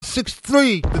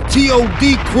163, the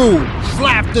TOD crew,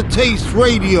 Slap the Taste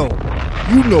Radio.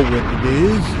 You know what it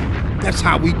is. That's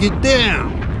how we get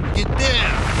down. Get down.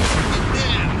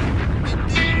 Get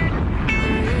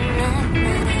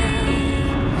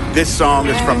down. This song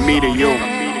is from me to you,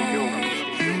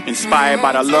 inspired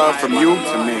by the love from you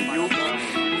to me.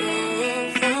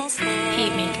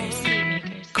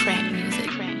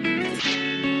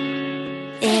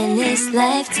 In this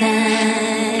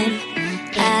lifetime,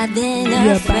 I've been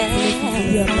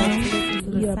afraid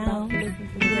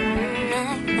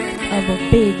of a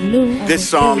big loop. This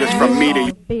song is from me to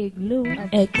you. Big loop.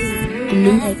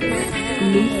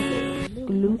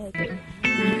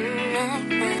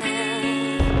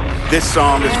 This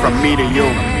song is from me to you,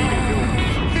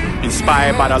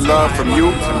 inspired by the love from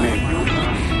you to me.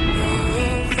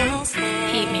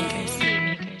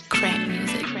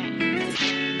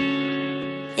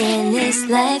 In this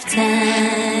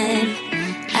lifetime,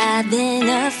 I've been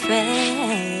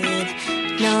afraid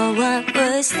no one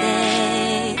would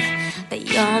stay, but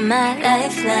you're my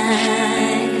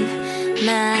lifeline,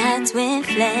 my twin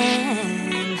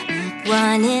flame,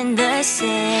 one in the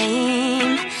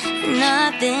same.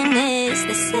 Nothing is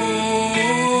the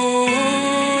same.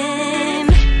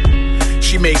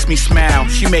 She makes me smile,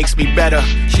 she makes me better,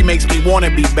 she makes me wanna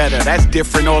be better. That's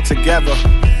different altogether.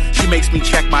 She makes me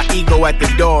check my ego at the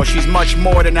door. She's much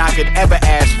more than I could ever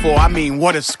ask for. I mean,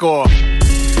 what a score.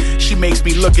 She makes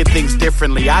me look at things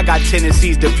differently. I got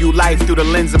tendencies to view life through the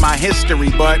lens of my history,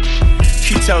 but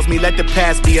she tells me let the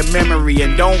past be a memory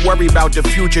and don't worry about the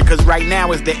future, cause right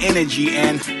now is the energy,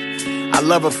 and I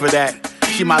love her for that.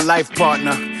 She my life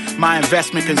partner, my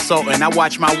investment consultant. I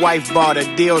watch my wife barter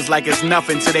deals like it's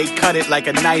nothing till they cut it like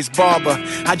a nice barber.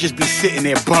 I just be sitting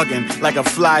there bugging like a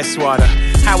fly swatter.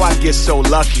 How I get so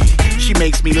lucky. She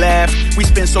makes me laugh. We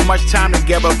spend so much time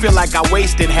together, feel like I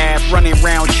wasted half. Running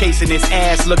around chasing his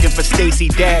ass, looking for Stacey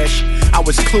Dash. I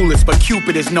was clueless, but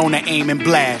Cupid is known to aim and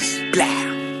blast. Blah.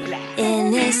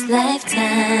 In this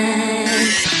lifetime,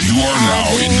 you are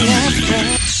now in the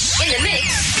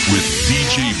mix with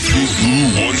DJ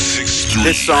Blue 163.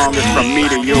 This song is from me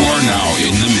to you. You are now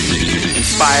in the mix,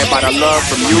 inspired by the love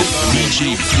from you.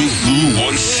 DJ Blue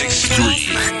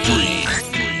 163.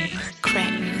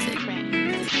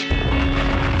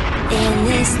 In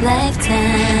this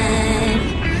lifetime,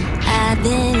 I've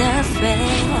been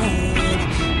afraid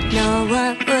no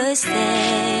one would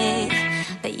stay,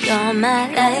 but you're my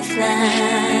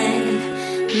lifeline,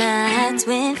 my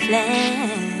twin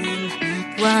flame,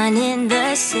 one in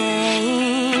the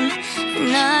same.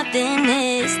 Nothing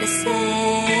is the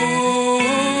same.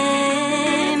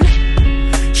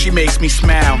 She makes me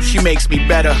smile, she makes me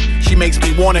better, she makes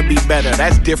me wanna be better.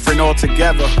 That's different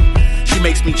altogether. She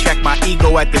makes me check my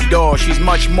ego at the door. She's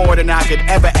much more than I could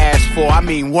ever ask for. I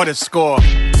mean, what a score.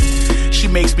 She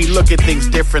makes me look at things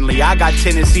differently. I got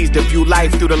tendencies to view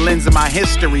life through the lens of my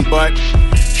history, but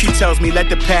she tells me let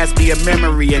the past be a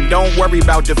memory and don't worry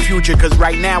about the future, cause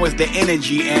right now is the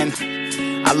energy, and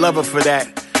I love her for that.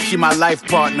 She my life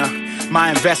partner, my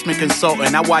investment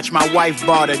consultant. I watch my wife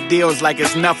barter deals like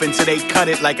it's nothing till they cut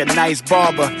it like a nice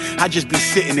barber. I just be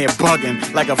sitting there bugging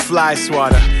like a fly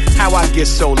swatter. How I get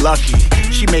so lucky.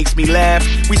 She makes me laugh.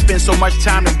 We spend so much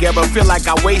time together, feel like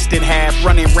I wasted half.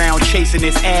 Running around chasing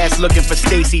his ass, looking for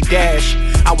Stacey Dash.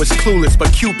 I was clueless,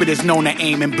 but Cupid is known to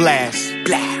aim and blast.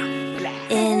 Blah.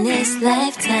 In this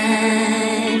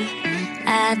lifetime,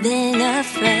 I've been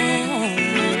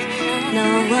afraid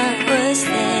no one would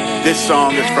stay. This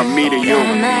song is from me to you,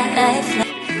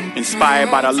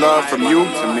 inspired by the love from you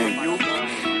to me.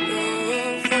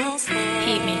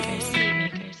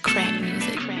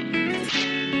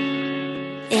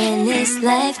 In this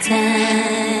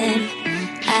lifetime,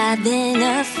 I've been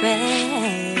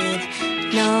afraid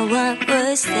no one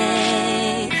would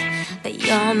stay, but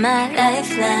you're my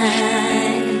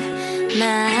lifeline,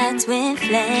 my twin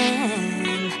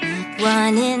flame,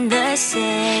 one in the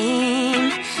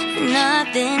same.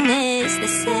 Nothing is the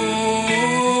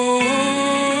same.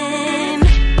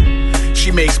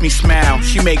 She makes me smile,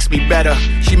 she makes me better,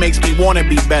 she makes me wanna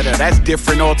be better. That's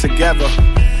different altogether.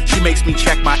 She makes me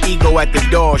check my ego at the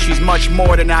door. She's much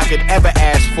more than I could ever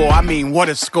ask for. I mean, what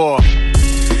a score.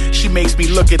 She makes me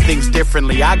look at things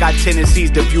differently. I got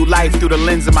tendencies to view life through the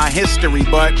lens of my history,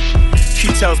 but she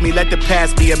tells me let the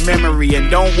past be a memory and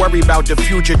don't worry about the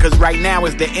future, cause right now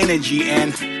is the energy,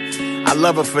 and I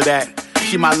love her for that.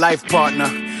 She my life partner,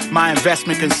 my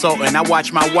investment consultant. I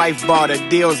watch my wife barter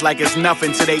deals like it's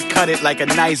nothing till they cut it like a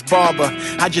nice barber.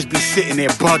 I just be sitting there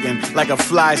bugging like a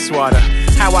fly swatter.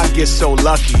 How I get so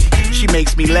lucky. she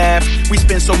makes me laugh. We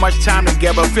spend so much time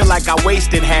together, feel like I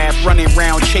wasted half. Running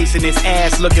around chasing his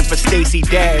ass, looking for Stacey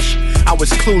Dash. I was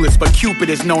clueless, but Cupid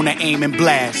is known to aim and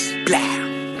blast. Blah.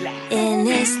 In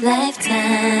this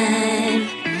lifetime,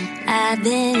 I've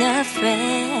been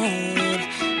afraid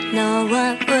no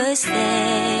one would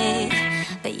stay,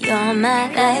 but you're my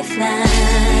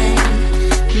lifeline,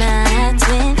 my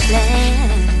twin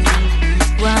flame,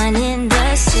 one in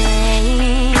the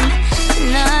same.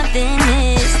 Nothing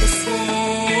is the same.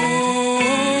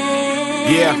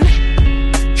 Yeah.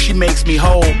 She makes me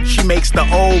whole. She makes the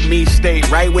old me stay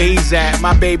right where he's at.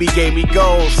 My baby gave me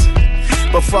goals,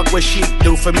 but fuck what she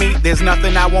do for me. There's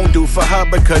nothing I won't do for her,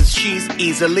 because she's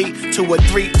easily 2 or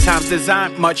 3 times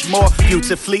designed, much more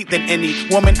beautifully than any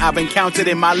woman I've encountered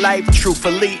in my life.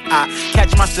 Truthfully, I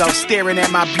catch myself staring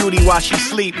at my beauty while she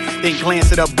sleep, then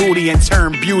glance at her booty and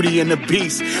turn beauty into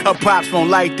beast. Her pops won't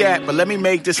like that, but let me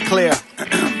make this clear.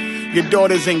 Your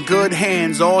daughter's in good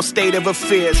hands, all state of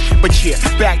affairs. But yeah,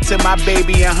 back to my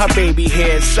baby and her baby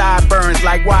hairs. Sideburns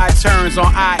like wide turns on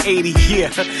I-80, yeah.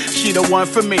 She the one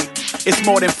for me, it's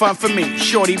more than fun for me.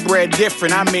 Shorty bred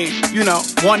different, I mean, you know,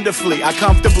 wonderfully. I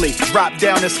comfortably drop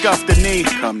down and scuff the knee.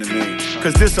 Come to me,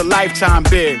 cause this a lifetime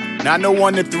bid, not no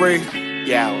 1 to 3.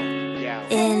 Yeah.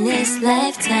 In this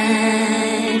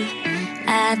lifetime,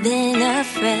 I've been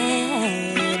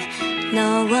afraid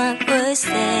no one would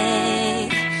stay,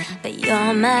 but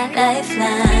you're my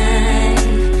lifeline,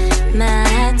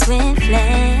 my twin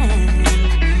flame,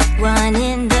 one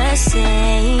in the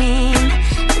same.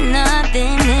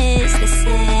 Nothing is the same.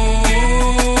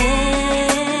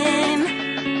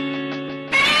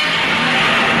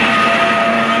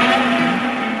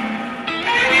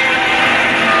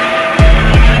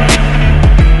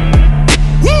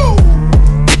 Woo!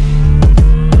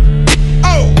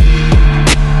 Oh!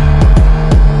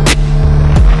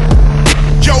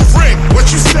 Yo, Rick, what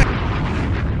you say?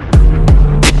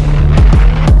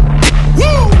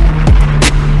 Woo!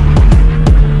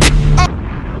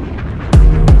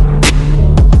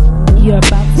 You're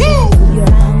about to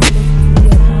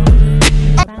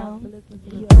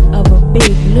of a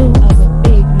big blue,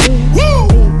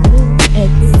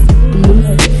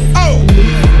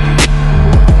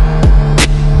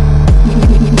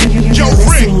 Yo,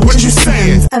 Rick, what you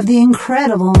saying? Of the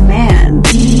incredible man,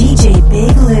 DJ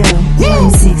Big Lou,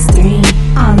 163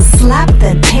 on Slap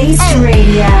the Taste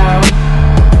Radio.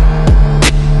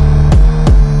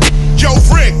 Yo,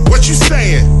 Rick, what you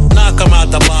saying? Knock him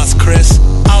out the boss, Chris.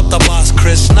 Out the boss,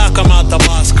 Chris. Knock him out the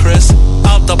boss, Chris.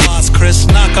 Out the boss, Chris.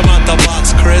 Knock him out the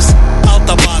box, Chris. Out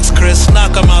the box, Chris.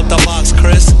 Knock him out the box,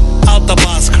 Chris. Out the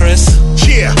boss, Chris.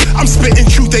 Yeah, I'm spitting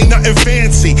truth, ain't nothing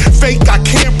fancy. Fake, I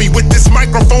can't be. With this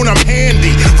microphone, I'm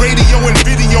handy. Radio and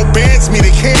video bans me,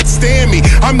 they can't stand me.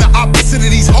 I'm the opposite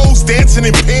of these hoes dancing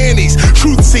in panties.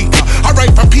 Truth seeker, I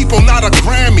write for people, not a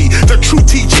Grammy. The true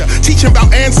teacher, teaching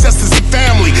about ancestors and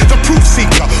family. The proof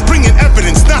seeker, bringing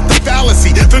evidence, not the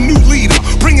fallacy. The new leader,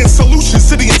 bringing solutions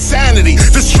to the insanity.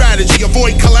 The strategy,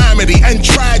 avoid calamity and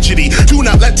tragedy. Do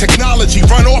not let technology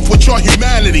run off with your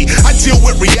humanity. I deal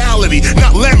with reality,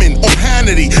 not lemon or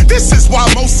vanity. This is why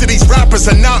most of these rappers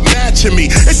are not matching me.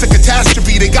 It's a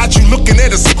catastrophe, they got you looking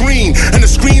at a screen, and the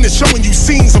screen is showing you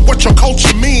scenes of what your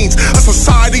culture means. A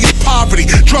society of poverty,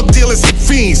 drug dealers and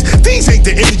fiends. These ain't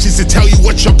the images that tell you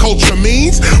what your culture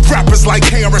means. Rappers like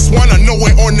KRS-One are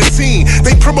nowhere on the scene.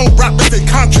 They promote rappers that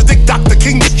contradict Dr.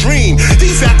 King's dream.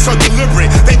 These acts are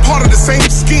deliberate, they part of the same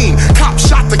scheme. Cop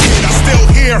shot the kid, I still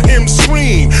hear him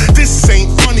scream. This ain't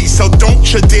funny, so don't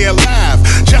you dare laugh.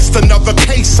 Just another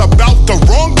case about the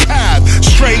wrong path.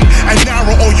 Straight and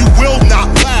narrow or you will not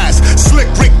last. Slick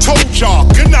Rick told y'all,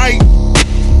 good night.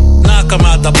 Knock him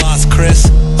out the boss, Chris.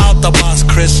 Out the boss,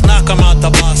 Chris. Knock him out the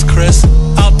boss, Chris.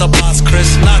 Out the box,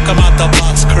 Chris. Knock him out the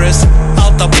box, Chris.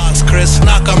 Out the box, Chris.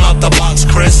 Knock him out the box,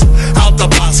 Chris. Out the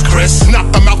box, Chris.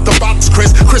 Knock him out the box,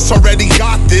 Chris. Chris already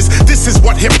got this. This is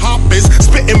what hip hop is.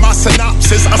 Spitting my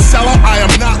synopsis. A seller, I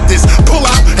am not this. Pull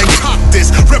out and cock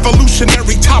this.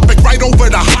 Revolutionary topic right over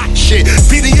the hot shit.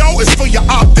 Video is for your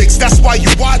optics, that's why you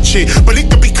watch it. But it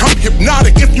can become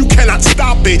hypnotic if you cannot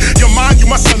stop it. Your mind, you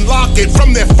must unlock it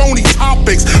from their phony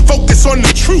topics. Focus on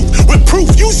the truth with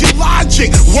proof. Use your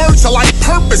logic. Words are like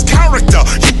purpose, character.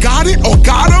 You got it or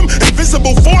got them?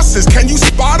 Invisible forces, can you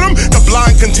spot them? The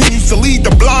blind continues to lead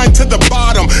the blind to the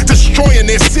bottom, destroying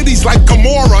their cities like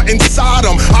Gomorrah and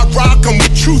Sodom. I rock them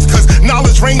with truth, cause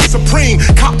knowledge reigns supreme.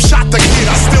 Cop shot the kid,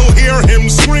 I still hear him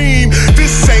scream.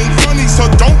 This ain't funny, so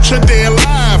don't you dare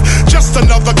laugh. Just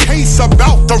another case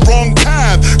about the wrong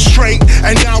path. Straight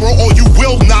and narrow or you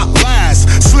will not last.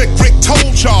 Slick Rick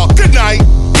told y'all, good night.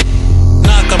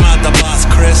 Knock him out the boss,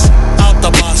 Chris. Out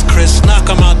the boss, Chris. Knock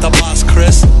him out the boss,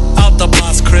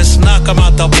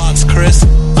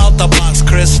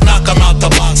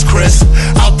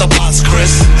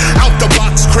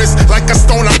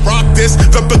 this.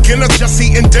 The beginner just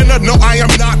eating dinner. No, I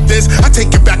am not this. I take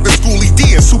it back to Schoolie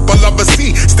D and Super Lover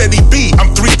C. Steady B,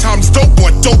 I'm 3 times dope or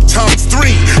dope times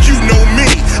 3. You know me,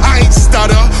 I ain't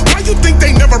stutter. Why you think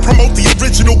they never promote the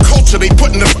original culture they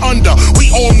putting us under?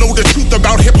 We all know the truth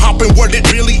about hip-hop and what it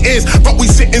really is, but we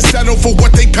sit and settle for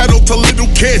what they peddle to little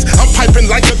kids. I'm piping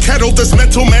like a kettle, this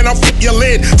mental man, I'll flip your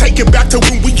lid. Take it back to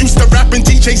when we used to rap and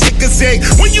DJ sick and say,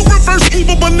 when you reverse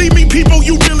evil, believe me people,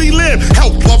 you really live.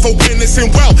 Help, love, awareness, and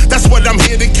wealth, that's what I'm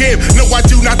here to give. No, I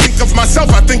do not think of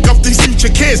myself, I think of these future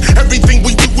kids. Everything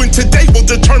we doing today will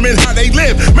determine how they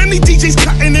live. Many DJs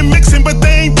cutting and mixing, but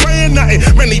they ain't praying nothing.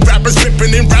 Many rappers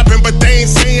ripping and rapping, but they ain't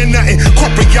saying nothing.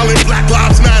 Corporate yelling Black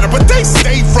Lives Matter, but they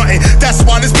stay frontin'. That's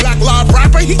why this Black Lives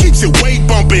rapper, he keeps it way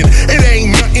bumping. It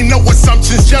ain't nothing, no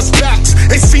assumptions, just facts.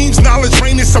 It seems knowledge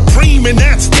reigning supreme, and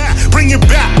that's that. Bring it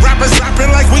back, rappers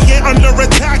rapping like we ain't under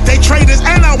attack. They traitors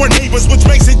and our neighbors, which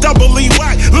makes it doubly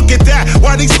whack. Look at that,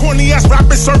 why these corny ass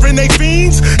rappers serving they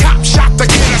fiends? Cop shot the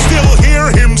kid, I still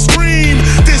hear him scream.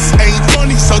 This ain't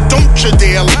funny, so don't you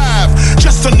dare laugh.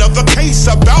 Just another case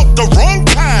about the wrong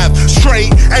path.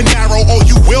 Straight and narrow or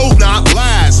you will not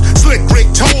last. Slick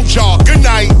Rick told y'all, good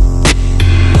night.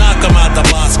 Knock him out the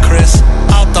box, Chris.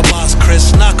 Out the box,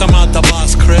 Chris. Knock him out the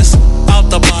box, Chris. Out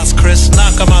the box, Chris.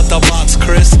 Knock him out the box,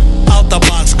 Chris. Out the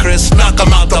box, Chris. Knock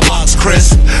him out the box,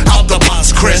 Chris. Out the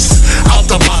box, Chris. Out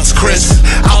the box, Chris.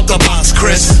 Out the box,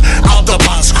 Chris. Out the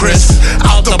box, Chris.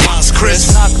 Out the box,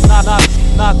 Chris. Knock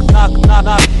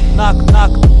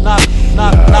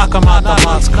him out the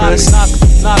box, Chris.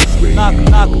 Knock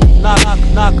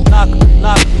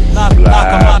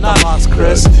him out the box,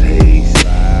 Chris.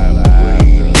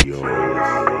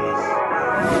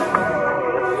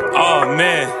 Oh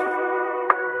man,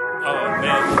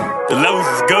 the levels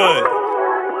is good.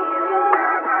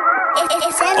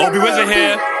 Obi Wizard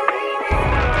here.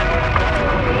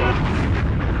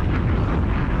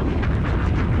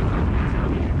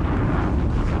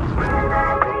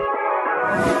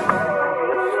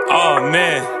 Oh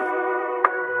man,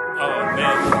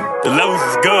 the levels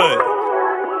is good.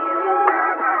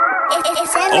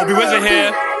 Obi Wizard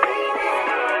here.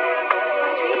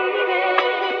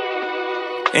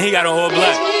 And he got on all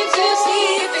black.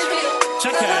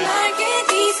 Check hands,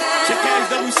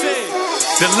 that we said.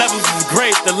 The levels is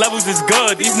great, the levels is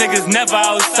good. These niggas never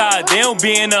outside, they don't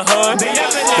be in the hood.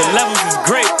 The levels is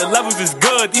great, the levels is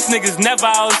good. These niggas never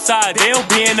outside, they don't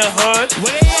be in the hood.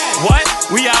 What?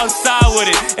 We outside with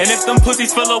it. And if them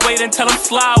pussies feel away, then tell them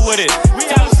slide with it.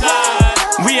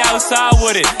 We outside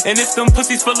with it. And if them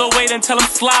pussies feel away, then tell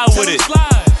them slide with it.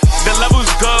 The level's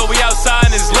good, we outside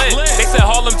and it's lit. They said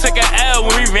Harlem took an L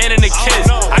when we ran into Kiss.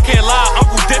 I can't lie,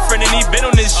 Uncle different and he been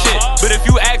on this shit. But if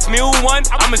you ask me who won,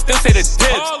 I'ma still say the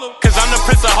Dibs. Cause I'm the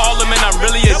Prince of Harlem and I'm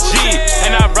really a G.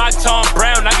 And I rock Tom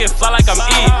Brown, I get fly like I'm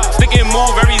E. Stick and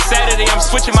move every Saturday, I'm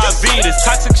switching my V. This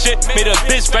toxic shit made a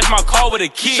bitch scratch my car with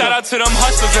a key. Shout out to them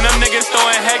hustlers and them niggas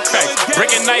throwing head cracks.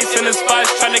 Breaking nights in the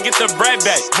spots trying to get the bread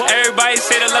back. Everybody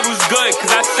say the level's good,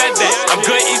 cause I said that. I'm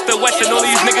good east to west and all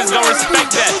these niggas gon'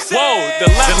 respect that. Whoa, the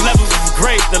levels is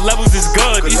great, the levels is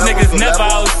good. These niggas never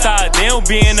outside, they don't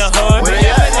be in the hood.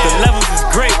 The levels is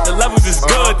great, the levels is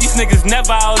good. These niggas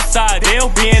never outside, they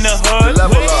don't be in the hood.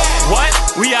 What?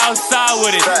 We outside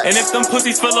with it. And if them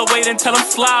pussies feel away, then tell them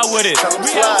slide with it.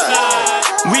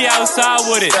 We outside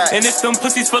with it. And if them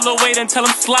pussies feel away, then tell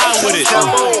them slide with it.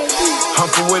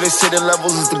 I'm from where they say the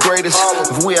levels is the greatest.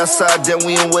 If we outside, then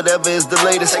we in whatever is the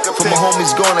latest. For my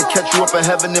homies gonna catch you up in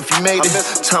heaven if you made it.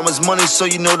 Time is money, so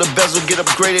you know the bezel get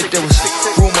upgraded. There was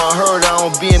rumor I heard I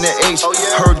don't be in the H.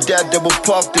 Heard that double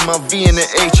parked in my V in the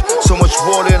H. So much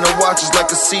water in the watch is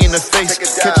like a C in the face.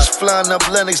 Catch us flying up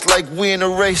Lennox like we in a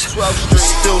race.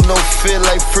 Still no fear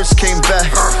like Fritz came back.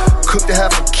 Cooked a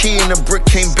half a key and a brick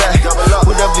came back.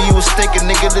 Whatever you was thinking,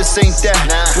 nigga, this ain't that.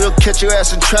 We'll catch your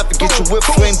ass in traffic, get your whip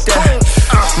flamed that.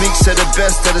 Meek said it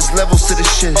best that it's levels to the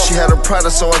shit. She had a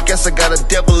Prada, so I guess I got a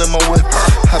devil in my whip.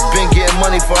 I've been getting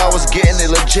money before I was getting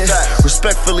it legit.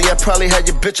 Respectfully, I probably had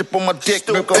your bitch up on my dick.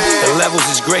 The levels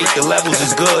is great, the levels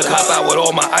is good. Hop out with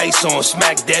all my ice on,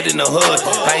 smack dead in the hood.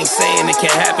 I ain't saying it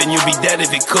can't happen, you'd be dead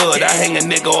if it could. I hang a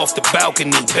nigga off the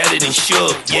balcony, better than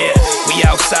should. Yeah, we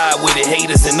outside with it,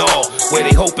 haters and all. Where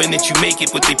they hoping that you make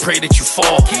it, but they pray that you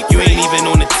fall. You ain't even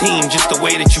on the team, just the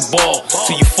way that you ball.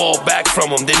 Till you fall back from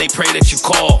them, then they pray that you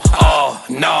call. Oh,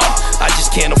 nah, I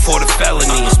just can't afford a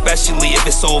felony, especially if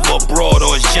it's over abroad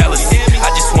or it's jealousy. I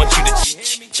just want you to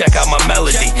check out my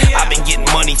melody. I've been getting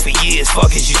money for years,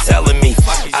 fuck is you telling me?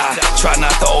 I try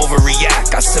not to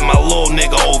overreact. I send my little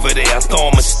nigga over there, I throw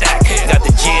him a stack. Got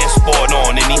the jam sport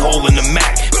on and he holding the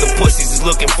Mac. The pussies is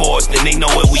looking for us, then they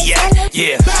know where we at.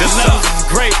 Yeah, the levels is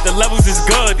great, the levels is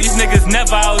good. These niggas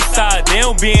never outside, they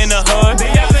don't be in the hood.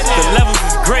 The levels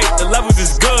is great, the levels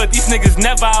is good. These niggas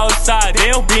never outside,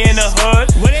 they don't be in the hood.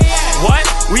 Where they at? What?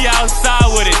 We outside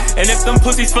with it. And if them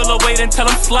pussies feel away, then tell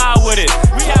them slide with it.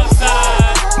 We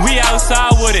outside. We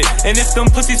outside with it. And if them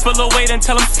pussies feel away, then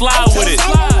tell them slide with it.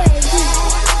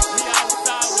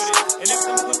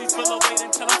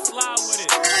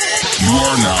 You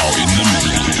are now in the mix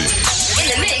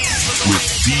with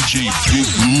DJ Big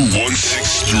Blue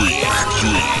 163.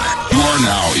 You are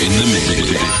now in the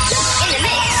mix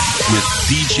with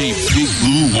DJ Big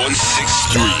Blue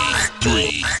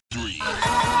 163.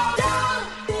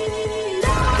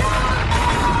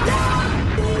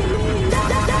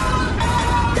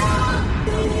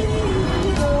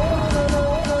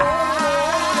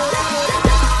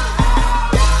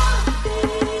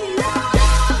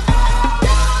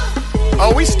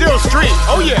 Oh, we still street.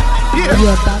 Oh yeah, yeah.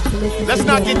 Let's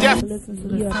not get deaf. Of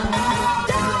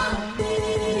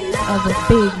a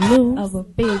big blue, of a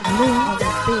big blue, of a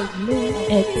big blue,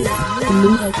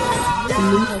 exclusive.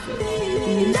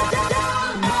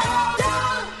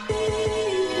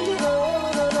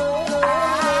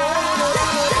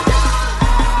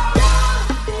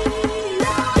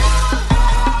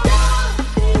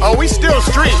 Oh, we still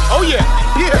street. Oh yeah,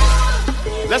 yeah.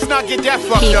 Let's not get that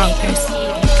fucked up.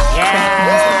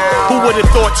 Who would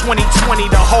have thought 2020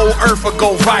 the whole earth would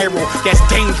go viral? That's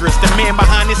dangerous. The man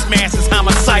behind this mask is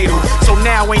homicidal. So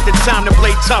now ain't the time to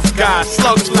play tough guys.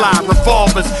 Slugs fly,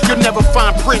 revolvers. You'll never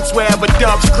find Prince wherever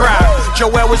doves cry.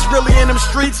 Joel was really in them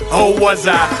streets? Oh, was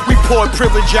I? We poured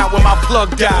privilege out when my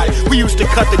plug died. We used to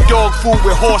cut the dog food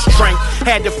with horse drink.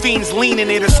 Had the fiends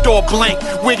leaning in the store blank.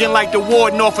 Wigging like the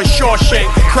warden off a Shawshank.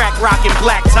 Crack rockin'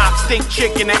 black top. Stink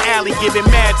chick in the alley giving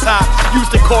mad top.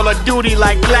 Used to call her duty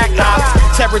like Black Ops.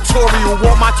 Territorial,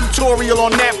 want my tutorial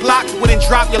on that block? Wouldn't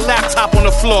drop your laptop on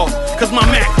the floor, cause my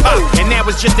Mac pop. And that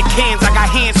was just the cans, I got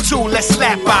hands too, let's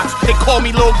slap box. They call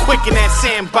me Lil Quick in that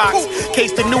sandbox.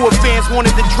 Case the newer fans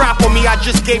wanted to drop on me, I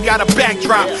just gave y'all a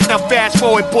backdrop. Now fast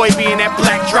forward, boy, being that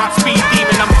black drop. Speed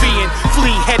demon, I'm being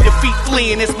flee, head to feet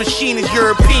fleeing. This machine is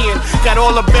European, got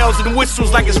all the bells and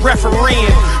whistles like it's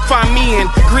refereeing. Find me in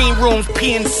green rooms,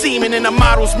 peeing semen in a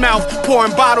model's mouth,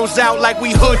 pouring bottles out like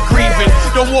we hood grieving.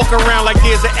 Don't walk around like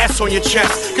there's an S on your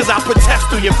chest, cause I'll protest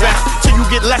through your vest till you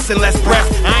get less and less breath.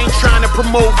 I ain't trying to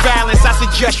promote violence, I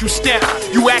suggest you step.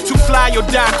 You act too fly, you'll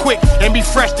die quick and be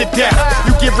fresh to death.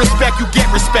 You give respect, you get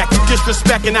respect. You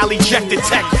disrespect and I'll eject the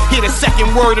tech. Hear the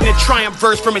second word in the triumph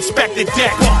verse from Inspector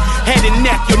Deck. Head and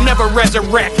neck, you'll never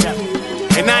resurrect.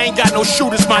 And I ain't got no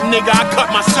shooters, my nigga, I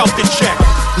cut myself to check.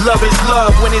 Love is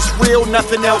love when it's real,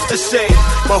 nothing else to say.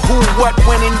 But who, what,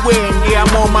 when, and when, yeah,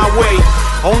 I'm on my way.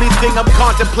 Only thing I'm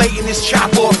contemplating is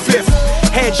chop or fifth.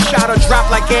 Headshot or drop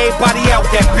like everybody out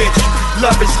that bitch.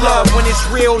 Love is love when it's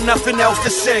real, nothing else to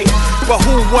say. But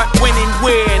who, what, when, and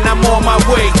where, and I'm on my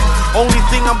way. Only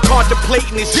thing I'm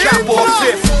contemplating is chop or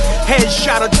fifth.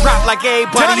 Headshot or drop like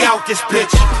everybody out this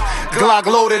bitch. Glock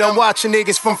loaded, I'm watching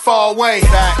niggas from far away.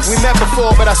 We met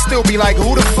before, but I still be like,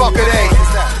 who the fuck are they?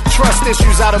 Trust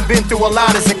issues, I done been through a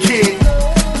lot as a kid.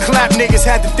 Clap niggas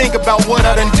had to think about what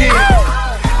I done did.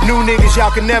 New niggas,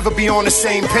 y'all can never be on the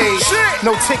same page.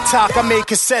 No TikTok, I made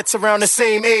cassettes around the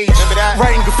same age.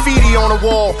 Writing graffiti on the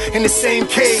wall in the same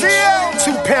cage.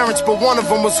 Two parents, but one of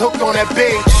them was hooked on that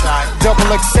beige. Double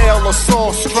XL or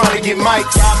sauce, trying to get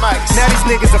mics. Now these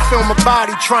niggas are filming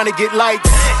body, trying to get likes.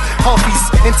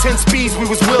 Huffies, in 10 speeds, we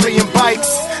was wheeling bikes.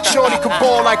 Shorty could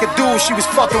ball like a dude, she was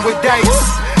fucking with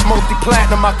dice.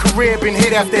 Multi-platinum, my career been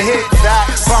hit after hit.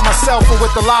 By myself or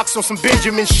with the locks on some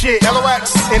Benjamin shit.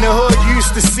 LOX. In the hood, you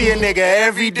used to see a nigga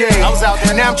every day. I was out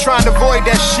there. Now I'm trying to avoid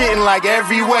that shit in like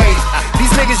every way. These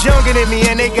niggas younger than me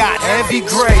and they got heavy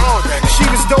gray. She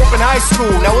was dope in high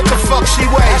school, now what the fuck she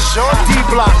weigh?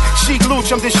 D-Block, she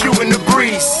glooch, I'm just shooting the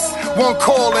breeze. One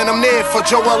call and I'm there for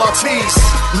Joel Ortiz.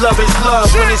 Love is love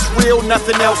when it's real,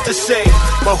 nothing else to say.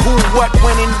 But who, what,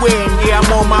 when, and when, yeah,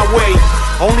 I'm on my way.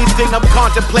 Only thing I'm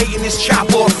contemplating is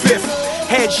chop or fifth.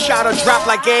 Headshot or drop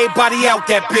like everybody out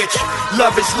that bitch.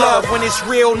 Love is love when it's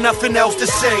real, nothing else to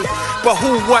say. But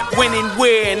who, what, when, and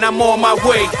where, and I'm on my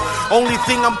way. Only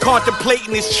thing I'm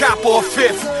contemplating is chop or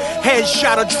fifth.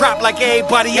 Headshot or drop like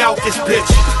everybody out this bitch.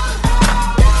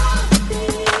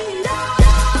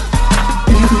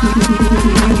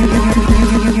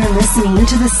 You're listening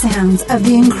to the sounds of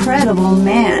the incredible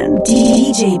man,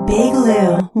 DJ Big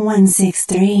Lou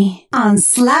 163 on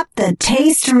Slap the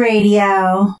Taste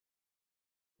Radio.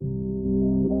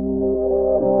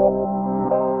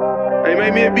 Hey,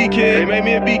 make me a B-kid. Hey, make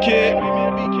me a B-kid.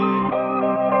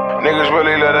 Niggas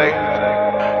really love they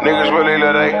Niggas really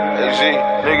let they, AZ.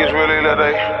 Niggas really let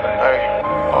they, hey,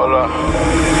 hold up.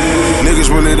 Niggas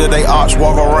really let they ops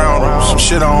walk around him. Some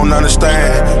shit I don't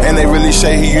understand. And they really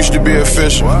say he used to be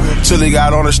official. Till he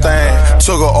got on the stand.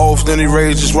 Took an oath, then he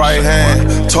raised his right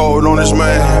hand. Told on his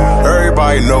man.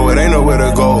 Everybody know it, ain't nowhere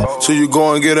to go. So you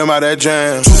go and get him out that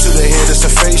jam. Two to the head, that's a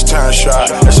FaceTime shot.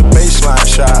 That's a baseline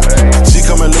shot. See,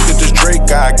 come and look at this Drake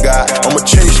I got. I'ma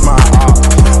chase my op.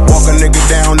 Walk a nigga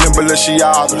down in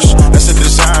Balenciagas. That's a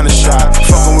designer shot.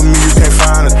 Fucking with me, you can't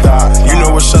find a thought. You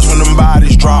know what's us when them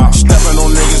bodies drop. Stepping on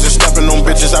niggas and stepping on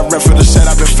bitches. I rep for the set.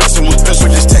 I've been flexing with pistol.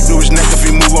 Just tech to his neck if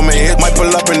he move on my head. Might pull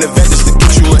up in the vet just to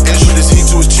get you an inch. With his heat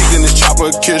to his cheek and his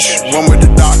chopper a kiss. Run with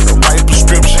the doctor, write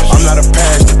prescriptions. I'm not a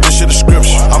pastor, this shit a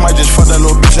scripture. I might just fuck that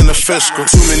little bitch in the fiscal.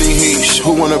 Too many heats,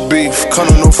 who wanna beef?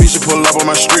 Come on, no fees to pull up on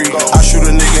my street. I shoot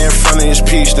a nigga in front of his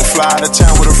piece. Then fly out of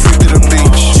town with a freak to the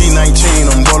beach.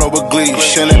 G19, I'm roll over glee.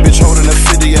 Send that bitch holding a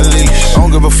 50 at least. I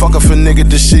don't give a fuck if a nigga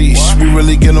deceased. We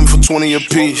really get them for 20 a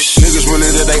piece. Niggas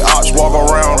really let they ops walk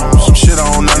around him. Some shit I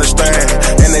don't understand.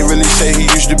 And they really say he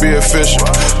used to be official.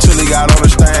 Till he got on the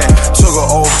stand. Took an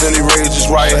oath, then he raised his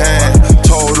right hand.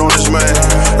 Told on his man.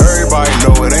 Everybody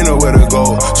know it, ain't nowhere to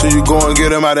go. So you go and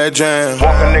get him out that jam.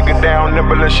 Walk a nigga down in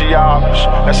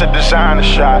Balenciagas. That's a designer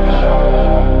shot.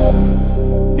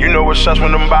 You know what's us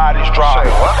when them bodies drop.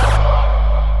 Say what?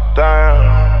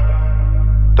 Damn.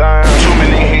 Too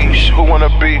many heats. Who wanna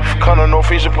beef? Come on, no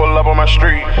fees to pull up on my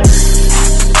street.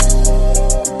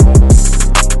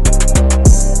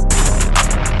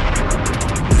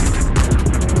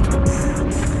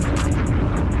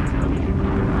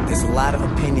 There's a lot of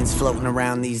opinions floating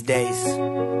around these days,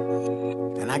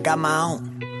 and I got my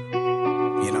own.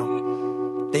 You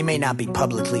know, they may not be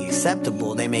publicly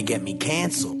acceptable, they may get me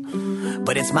canceled,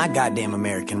 but it's my goddamn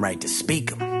American right to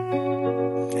speak them.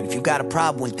 And if you got a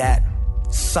problem with that,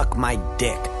 suck my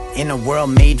dick. In a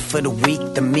world made for the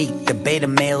weak, the meek, the beta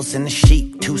males and the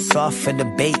sheep, too soft for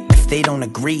debate. If they don't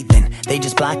agree, then they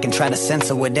just block and try to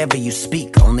censor whatever you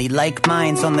speak. Only like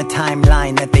minds on the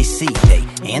timeline that they see. They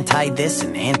anti this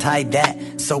and anti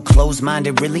that. So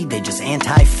close-minded, really, they just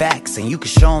anti-facts. And you can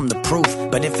show them the proof,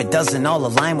 but if it doesn't all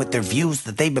align with their views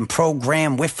that they've been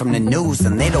programmed with from the news,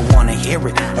 then they don't want to hear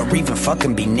it, or even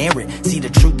fucking be near it. See, the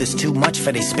truth is too much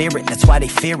for their spirit, that's why they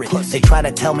fear it. They try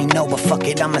to tell me no, but fuck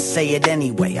it, I'ma say it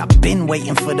anyway. I've been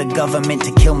waiting for the government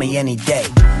to kill me any day.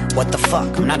 What the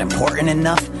fuck, I'm not important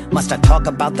enough? Must I talk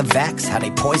about the vax, how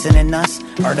they poisoning us?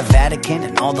 Or the Vatican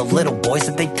and all the little boys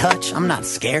that they touch? I'm not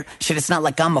scared, shit, it's not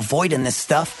like I'm avoiding this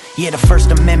stuff. Yeah, the First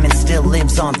Amendment still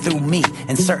lives on through me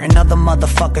and certain other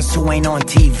motherfuckers who ain't on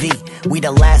TV. We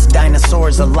the last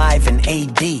dinosaurs alive in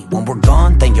AD. When we're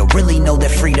gone, then you'll really know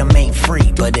that freedom ain't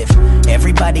free. But if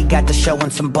everybody got to showing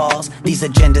some balls, these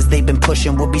agendas they've been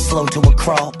pushing will be slow to a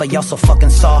crawl. But y'all so fucking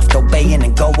soft, obeying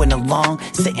and going along,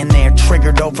 sitting there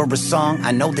triggered over a song.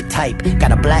 I know the type,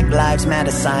 got a Black Lives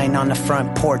Matter sign on the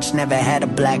front porch, never had a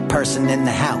black person in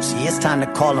the house. Yeah, it's time to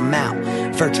call them out.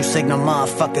 Virtue signal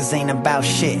motherfuckers ain't about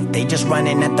shit, they just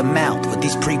running at the mouth with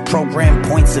these pre-programmed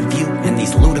points of view and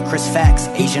these ludicrous facts.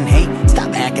 Asian hate, stop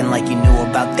acting like you knew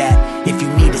about that. If you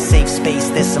need a safe space,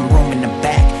 there's some room in the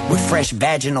back with fresh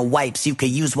vaginal wipes you could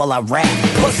use while I rap.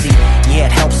 Pussy, yeah,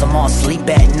 it helps them all sleep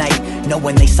at night,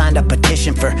 knowing they signed a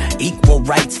petition for equal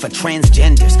rights for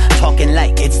transgenders, talking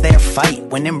like it's their fight,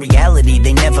 when in reality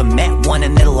they never met one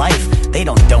in their life. They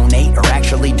don't donate or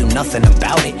actually do nothing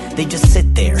about it. They just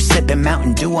sit there sipping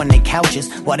Mountain Dew on their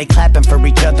couches while they clapping for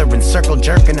each other and circle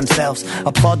jerking themselves.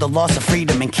 Applaud the loss of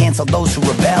freedom and cancel those who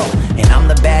rebel. And I'm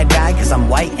the bad guy cause I'm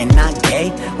white and not gay,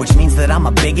 which means that I'm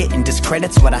a bigot and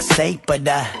discredits what I say. But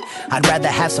I'd rather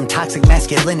have some toxic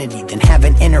masculinity than have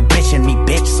an inner bitch in me,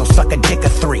 bitch, so suck a dick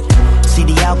of 3. See,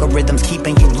 the algorithm's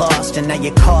keeping you lost, and now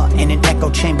you're caught in an echo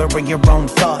chamber of your own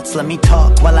thoughts. Let me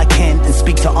talk while I can and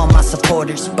speak to all my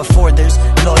supporters before there's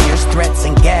lawyers, threats,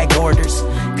 and gag orders.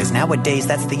 Cause nowadays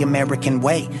that's the American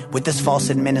way, with this false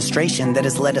administration that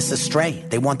has led us astray.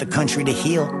 They want the country to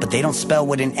heal, but they don't spell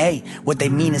with an A. What they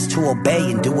mean is to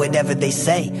obey and do whatever they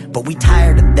say, but we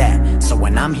tired of that. So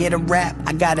when I'm here to rap,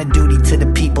 I got a duty to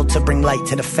the people to bring light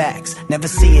to the facts. Never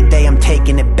see a day I'm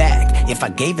taking it back. If I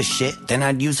gave a shit, then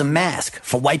I'd use a mask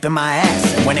for wiping my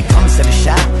ass. And when it comes to the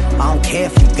shot, I don't care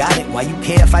if you got it, why you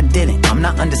care if I didn't? I'm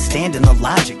not understanding the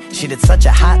logic. Shit, it's such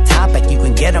a hot topic, you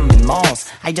can get them in malls.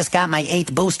 I just got my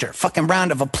 8th booster, fucking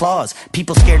round of applause.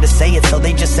 People scared to say it, so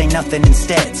they just say nothing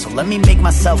instead. So let me make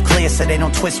myself clear so they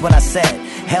don't twist what I said.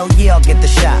 Hell yeah, I'll get the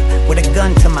shot with a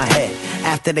gun to my head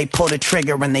after they pull the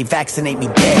trigger and they vaccinate me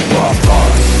dead.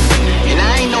 And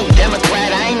I ain't no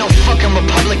Democrat, I ain't no fucking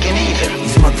Republican either.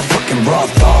 These motherfuckers motherfucking raw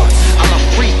thoughts. I'm a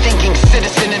free-thinking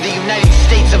citizen of the United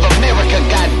States of America,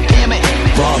 god damn it.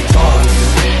 Raw thoughts.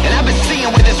 And I've been seeing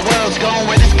where this world's going,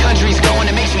 where this country's going,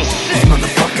 it makes me sick.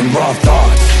 Motherfucking raw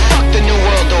thoughts. Fuck the new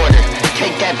world order.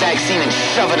 Take that vaccine and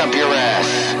shove it up your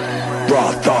ass.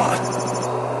 Raw thoughts.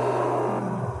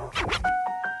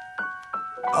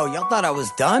 Oh, y'all thought I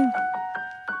was done?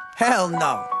 Hell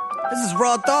no. This is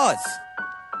Raw Thoughts.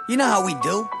 You know how we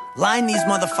do. Line these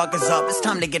motherfuckers up. It's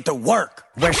time to get to work.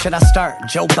 Where should I start?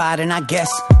 Joe Biden, I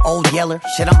guess. Old Yeller.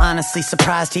 Shit, I'm honestly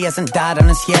surprised he hasn't died on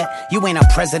us yet. You ain't a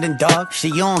president, dog.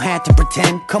 Shit, you don't have to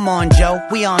pretend. Come on, Joe.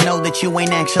 We all know that you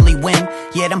ain't actually win.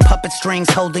 Yeah, them puppet strings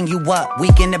holding you up.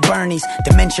 Weekend at Bernie's.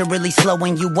 Dementia really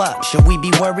slowing you up. Should we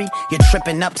be worried? You're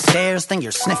tripping upstairs, then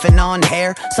you're sniffing on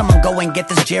hair. Someone go and get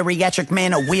this geriatric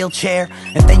man a wheelchair.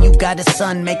 And then you got his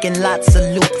son making lots of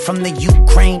loot from the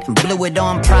Ukraine and blew it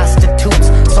on prostitutes.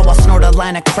 So I snort a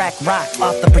line of crack rock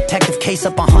off the protective case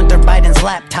up on Hunter Biden's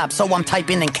laptop. So I'm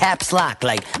typing in caps lock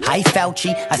like, hi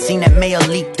Fauci, I seen that mail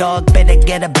leak, dog. Better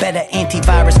get a better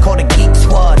antivirus called a Geek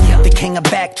Squad. The king of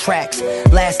backtracks.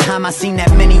 Last time I seen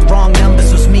that many wrong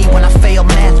numbers was me when I failed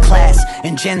math class.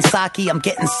 And Jen Psaki, I'm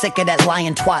getting sick of that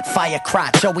lying twat fire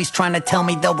crotch. Always trying to tell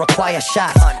me they'll require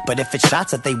shots. But if it's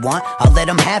shots that they want, I'll let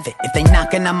them have it. If they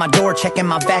knocking on my door checking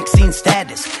my vaccine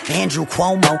status. Andrew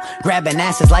Cuomo, grabbing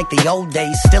asses like the old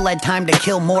days. Still had time to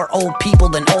kill more old people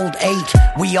than old age.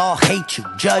 We all hate you,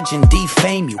 judge and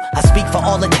defame you. I speak for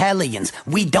all Italians,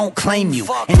 we don't claim you.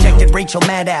 Injected Rachel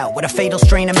Maddow with a fatal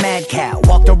strain of mad cow.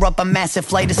 Walked her up a massive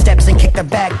flight of steps and kicked her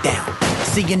back down.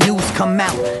 Seeing news come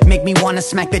out, make me wanna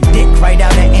smack the dick right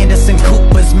out of Anderson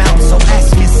Cooper's mouth. So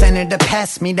ask your senator,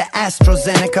 pass me the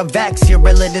AstraZeneca vax. Your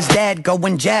relative's dad, go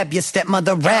and jab your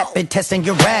stepmother rapid. Testing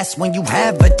your ass when you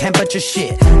have a temperature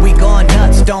shit. We going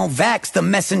nuts, don't vax the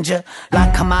messenger.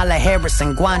 Like Kamala Harris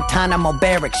in Guantanamo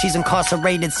Barracks. She's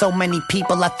incarcerated so many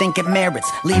people I think it merits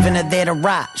leaving her there to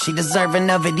rot. She deserving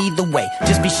of it either way.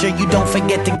 Just be sure you don't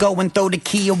forget to go and throw the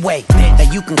key away.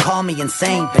 Now you can call me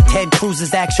insane, but Ted Cruz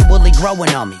is actually growing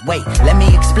on me. Wait, let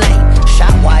me explain.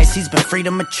 Shot-wise, he's been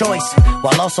freedom of choice,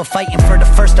 while also fighting for the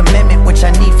First Amendment, which I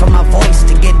need for my voice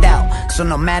to get out. So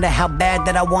no matter how bad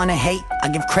that I wanna hate, I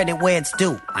give credit where it's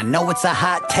due. I know it's a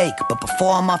hot take, but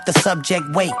before I'm off the subject,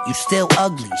 wait, you still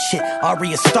ugly. Shit,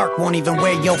 Arya Stark won't even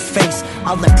wear your face.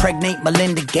 I'll impregnate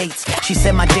Melinda Gates. She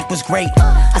said my dick was great.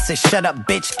 I said shut up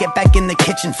bitch, get back in the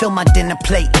kitchen, fill my dinner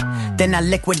plate. Then I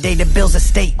liquidated Bill's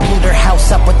estate, glued her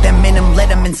house up with them in them, let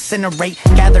them incinerate.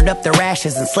 Gathered up their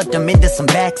ashes and slipped them into some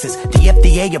vaxes. The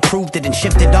FDA approved it and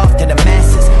shipped it off to the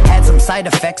masses. Had some side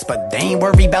effects, but they ain't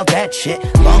worried about that shit.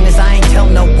 Long as I ain't tell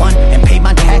no one and pay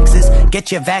my taxes.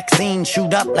 Get your vaccine,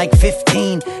 shoot up like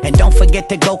 15. And don't forget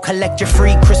to go collect your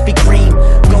free Krispy Kreme.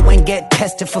 Go and get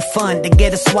tested for fun to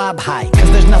get a swab high.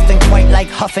 Cause there's nothing quite like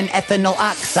huffing ethanol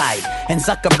oxide. And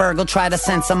Zuckerberg will try to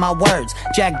censor my words.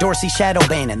 Jack Dorsey shadow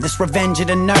banning, this revenge of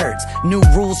the nerds. New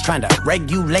rules trying to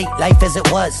regulate life as it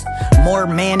was. More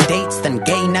mandates than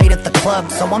gay night at the club.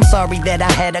 So I'm sorry that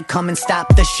I had to come and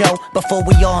stop the show before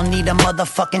we all need a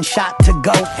motherfucking shot to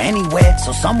go anywhere.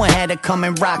 So someone had to come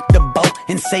and rock the boat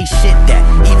and say shit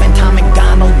that even Tom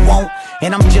McDonald won't.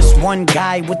 And I'm just one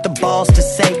guy with the balls to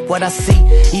say what I see,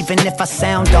 even if I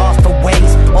sound off for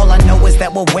ways. All I know is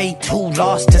that we're way too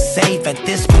lost to save. At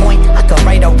this point, I could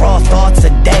write a raw thoughts a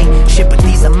day. Shit, but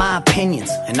these are my opinions,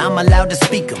 and I'm allowed to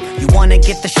speak them. You wanna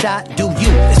get the shot? Do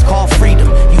you? It's called freedom.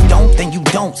 You don't, then you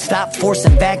don't. Stop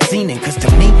forcing vaccinating, cause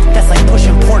to me, that's like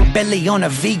pushing pork belly on a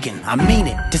vegan. I mean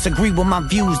it. Disagree with my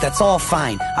views, that's all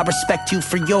fine. I respect you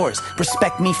for yours,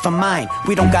 respect me for mine.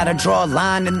 We don't gotta draw a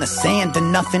line in the sand or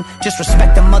nothing. Just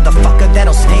respect a motherfucker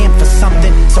that'll stand for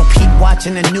something. So keep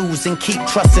watching the news and keep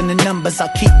trusting the numbers.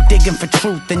 I'll keep digging for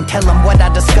truth and tell them what I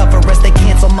discover as they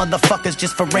cancel motherfuckers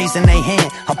just for raising their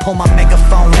hand. I'll pull my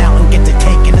megaphone out and get to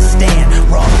taking a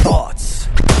stand. Raw thoughts.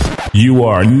 You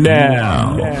are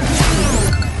now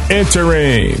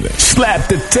entering Slap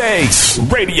the Taste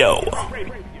Radio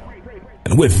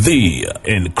with the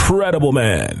incredible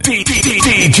man, DJ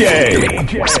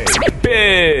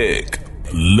Big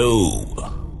Lou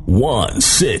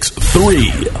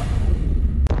 163.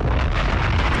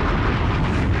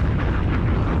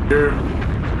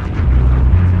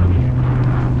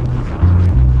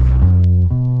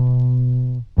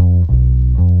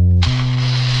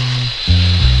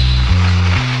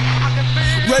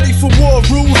 Ready for war,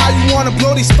 Rue, how you wanna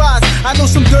blow these spots? I know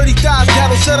some dirty thighs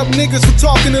that'll set up niggas for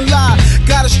talking a lie.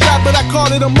 Got a strap, but I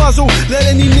call it a muzzle. Let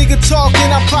any nigga talk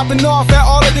and I'm popping off at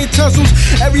all of their tussles.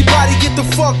 Everybody get the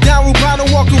fuck down,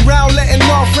 Rubano walk around letting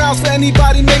off frowns for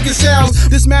anybody making sounds.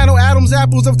 Dismantle atoms,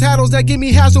 apples of tattles that give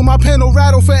me hassle. My pen will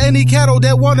rattle for any cattle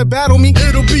that wanna battle me.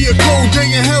 It'll be a cold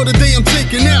day in hell the day I'm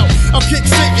taking out. I'll kick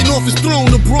Satan off his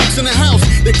throne, the Bronx in the house.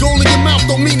 That goal in your mouth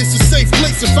don't mean it's a safe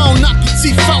place. If I don't knock your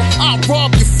teeth out, I'll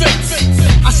rob your face.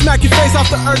 I smack your face off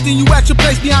the earth, then you at your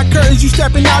place behind curtains. You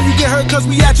stepping out, you get hurt, cause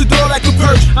we at your door like a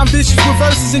purge. I'm vicious with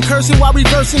verses and cursing while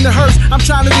reversing the hearse. I'm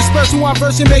trying to disperse who I'm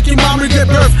versing, making mom regret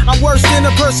birth. I'm worse than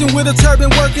a person with a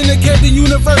turban working the cave, the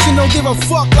universe, and don't give a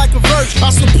fuck like a virgin. I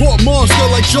support monster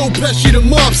like Joe Pesci the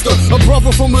mobster. A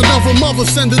brother from another mother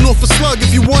sending off a slug.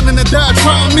 If you wanting to die,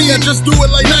 try me. I just do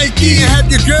it like Nike and have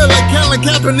your girl like Colin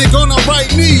Kaepernick on her right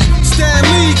knee. Stan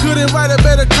Lee couldn't write a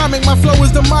better comic. My flow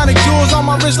is demonic, jewels on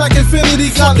my wrist like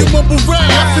Infinity Gauntlet. Fucking mumble rap,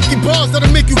 got 50 bars that'll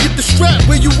make you get the strap.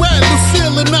 Where you at?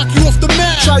 Lucille and knock you off the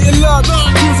mat. Try your luck,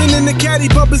 cruising in the caddy,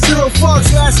 bumping 0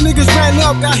 fucks. Last niggas ran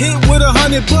up, got hit with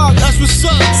 $100. That's what's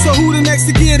up. So who the next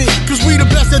to get it? Cause we the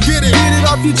best that did it. Get it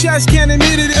off your chest, can't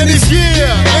admit it. And it's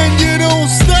and you don't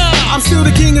stop. I'm still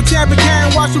the king of Tampa,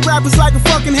 carrying watch the rappers like a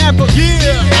fucking hamper.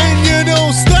 And you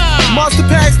don't stop. Monster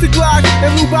packs the Glock,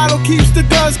 and Rubato keeps the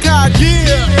guns cocked.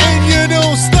 And you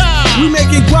don't stop. We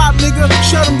making guap, nigga.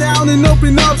 Shut them down and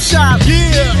open up shop.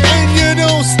 And you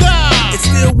don't stop. It's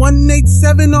still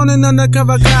 187 on an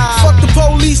undercover cop. Fuck the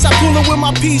police, I pull him with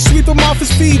my piece, sweep him off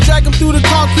his feet, drag him through the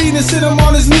concrete and sit him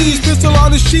on his knees. Pistol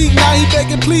on his cheek, now he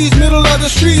begging please. Middle of the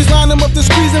streets, line him up the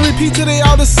squeeze and repeat till they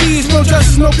all the seas. No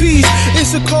justice, no peace.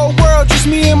 It's a cold world, just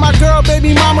me and my girl,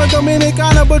 baby mama,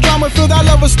 Dominicana, but drama feel that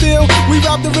love us still. We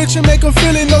rob the rich and make them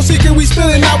feel it. No secret, we spill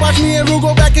it. Now watch me and Ru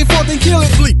go back and forth and kill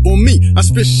it. Sleep on me, I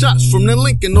spit shots from the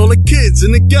Lincoln. All the kids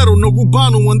in the ghetto, no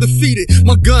Rubano undefeated.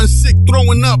 My gun's sick,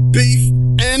 throwing up beef.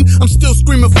 And I'm still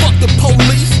screaming, fuck the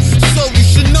police. So you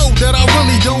should know that I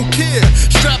really don't care.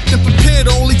 Strapped and prepared,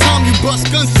 the only time you bust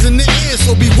guns is in the air.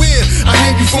 So beware, I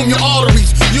hang you from your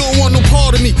arteries. You don't want no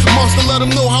part of me. Monster, let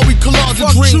them know how we collage a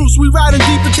Fuck dream. troops, we riding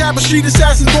deep in Tampa Street.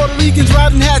 Assassins, Puerto Ricans,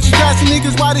 riding hatches, passing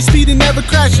niggas while they speeding, never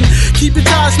crashing. Keep it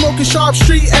tight, smoking sharp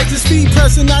street exit, speed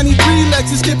pressing 93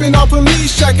 Lexus, skipping all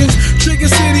police check-ins. Trigger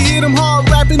City, hit them hard,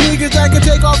 rapping niggas that can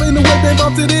take off in the whip and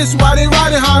bump to this while they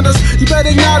riding Hondas. You better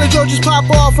acknowledge or just pop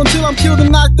off. Until I'm killed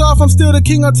and knocked off, I'm still the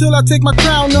king until I take my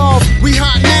crown off. We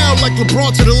hot now like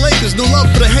LeBron to the Lakers, no love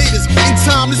for the haters. In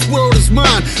time, this world is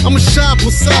mine. I'ma shine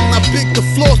Poseidon, I pick the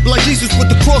floors. But like Jesus with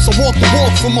the cross, I walk the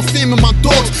walk for my fam and my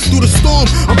dogs. Through the storm,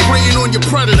 I'm praying on your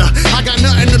predator. I got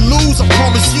nothing to lose, I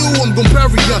promise you I'm gon'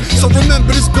 bury ya. So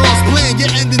remember this God's plan,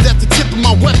 you're ending at the tip of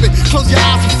my weapon. Close your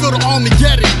eyes and feel the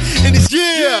Armageddon. And it's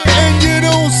and you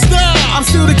don't stop. I'm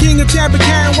still the king of Tampa,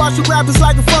 carrying watch the rappers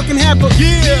like a fucking hamper.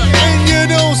 And you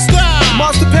don't stop.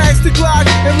 Monster packs the Glock,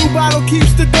 and Rubato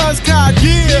keeps the guns cocked.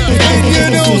 And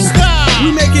you don't stop.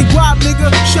 We making guap,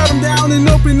 nigga. Shut them down and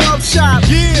open up shop.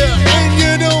 And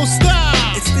you don't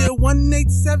stop. It's still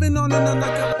 187 on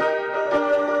another.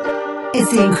 It's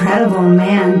the incredible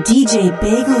man, DJ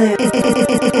Big Lou.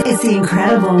 It's the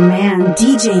incredible man,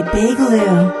 DJ Big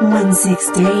Lou.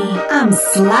 163. I'm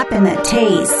slapping the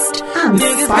taste. I'm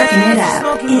sparking it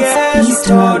up. It's beast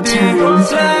mode time.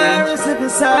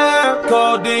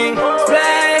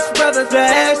 Splash, brother,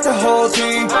 splash the whole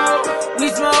team. We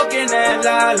smoking that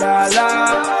la la la.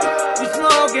 We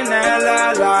smoking that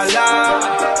la la la.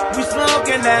 We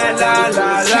smoking that la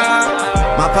la la.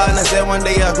 My partner said one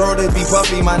day I'll grow to be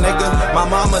puffy, my nigga. My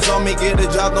mama told me get a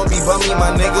job, don't be bummy,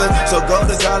 my nigga. So go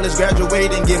to college,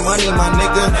 graduate, and get money, my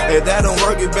nigga. If that don't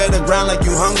work, you better grind like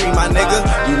you hungry, my nigga.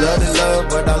 You love the love,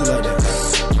 but I love it.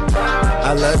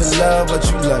 I love the love, but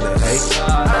you love it, hey.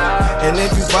 And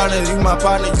if you partner, you my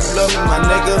partner, you love me, my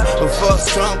nigga. But fuck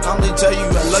Trump, I'm gonna tell you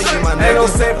I love you, my nigga. Ain't no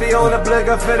safety on the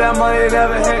blicker, for that money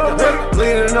never hit them.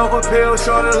 Leaning over pill,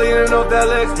 shorter leaning off that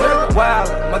leg. Wow,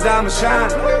 my diamond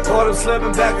shine. Caught him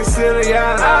slipping back in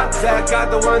Siciliana. Zach out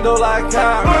the window like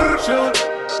Kyle. Shoot,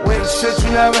 with shit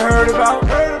you never heard about.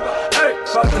 Hey,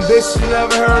 fucking bitch you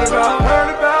never heard about.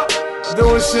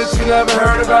 Doing shit you never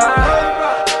heard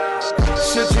about.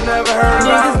 Shit you never heard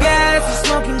about. Niggas gas, we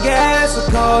smoking gas with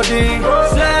codeine.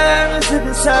 Slamming,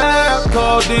 sipping syrup,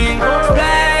 codeine.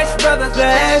 Splash, brother,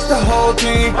 splash the whole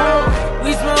team.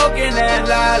 We smoking that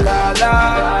la la la.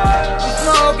 We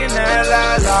smoking that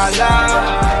la la la.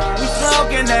 We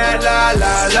smoking that la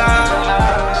la la.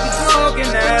 We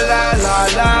smoking that la la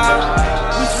la.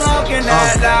 We smoking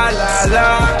that la la la.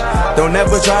 Don't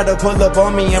ever try to pull up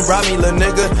on me and rob me, lil'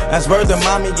 nigga. That's word to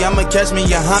mommy, I'ma catch me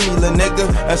a homie, lil' nigga.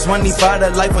 That's 25 to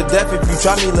life or death if you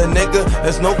try me, lil' nigga.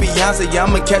 That's no Beyonce,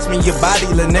 I'ma catch me your body,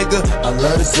 lil' nigga. I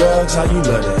love the drugs, how you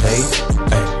love it, hey?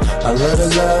 I love the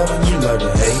love and you love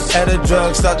the hate. At the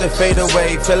drugs start to fade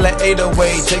away, feel like 8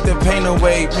 away, take the pain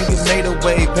away, niggas made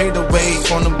away, paid away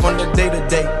on the day to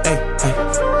day. Ay, ay,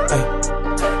 ay.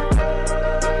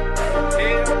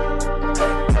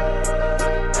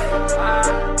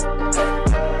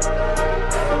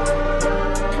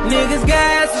 Niggas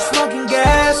gas and smoking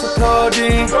gas with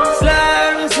codeine,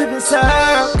 slurring, sipping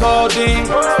syrup, codeine,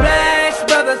 splash,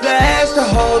 brother, splash the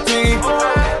whole team.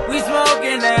 We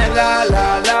smoking that la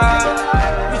la la.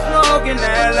 We smoking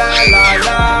that la la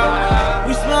la.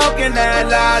 We smoking that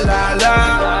la la la.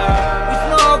 We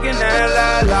smoking that la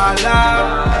la la.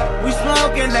 We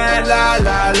smoking that la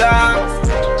la la.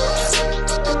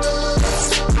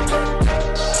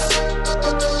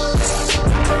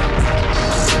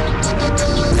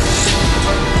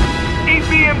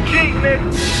 EBMG, nigga.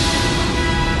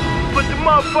 Put the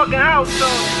motherfucking house on,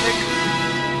 nigga.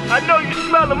 I know you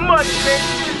smell the money,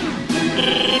 nigga.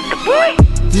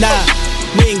 Nah,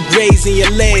 we ain't grazing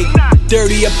your leg.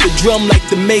 Dirty up the drum like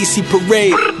the Macy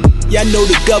parade. Y'all know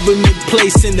the government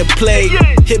placing the play.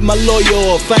 Hit my lawyer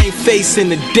off, I ain't facing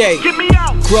the day.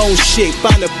 Grown shit,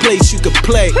 find a place you can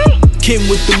play. Kim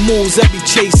with the moves, I be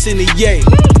chasing the yay.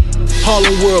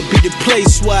 Harlem World be the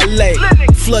place where I lay.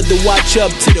 Flood the watch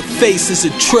up to the face is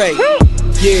a tray.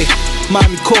 Yeah,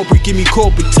 mommy corporate, give me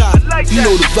corporate top. You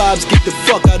know the vibes, get the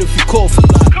fuck out if you call for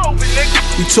lot.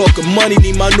 We talking money,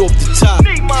 need mine off the top.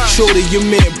 Shorty, your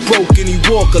man broke and he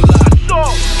walk a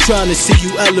lot. Trying to see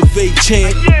you elevate,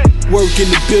 champ. Work in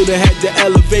the building, had the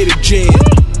elevator jam.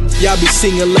 Y'all be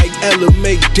singing like Ella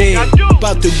make damn.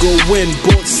 About to go win,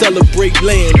 bought celebrate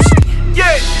lambs.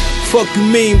 Fuck you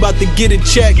mean, about to get a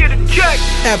check.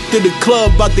 After the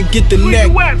club, about to get the neck.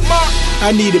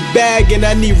 I need a bag and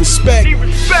I need respect.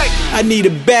 I need a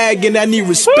bag and I need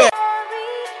respect.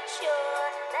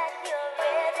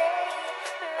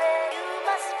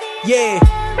 Yeah,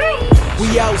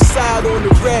 we outside on the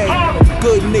rag.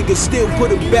 Good niggas still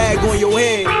put a bag on your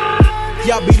head.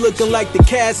 Y'all be looking like the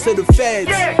cast of the feds.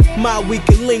 My weak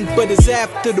link, but it's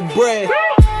after the bread.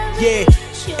 Yeah,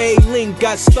 A-Link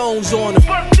got stones on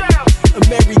him.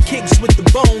 Mary kicks with the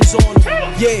bones on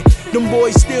him. Yeah, them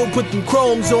boys still put them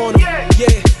chromes on him.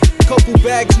 Yeah, couple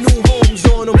bags, new homes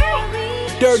on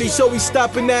him. Dirty, so we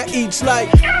stopping at each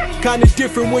light. Kinda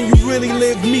different when you really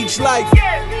live Meech life.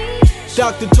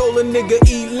 Doctor told a nigga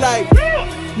eat life.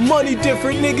 Money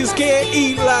different, niggas can't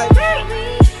eat life.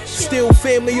 Still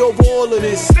family over all of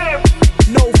this.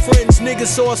 No friends, nigga,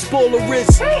 so I spoil a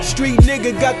wrist. Street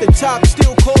nigga got the top,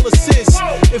 still call assist.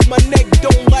 If my neck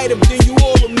don't light up, then you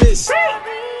all a miss.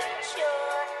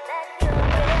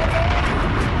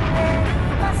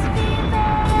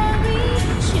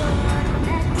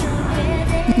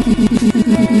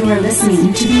 You are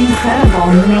listening to the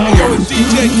incredible man,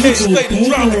 DJ Big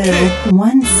Lou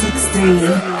 163.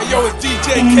 Hey, yo, it's DJ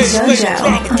K, Slay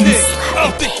Drama Kid. I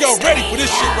don't think y'all ready for this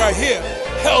shit right here.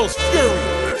 Hell's Fury.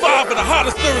 5 of the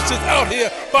hottest lyricists out here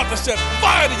about to set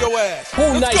fire to your ass.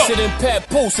 Who nicer than Pat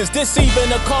Poose? Is this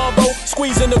even a combo?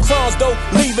 Squeezing the crowns though,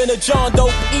 leaving the John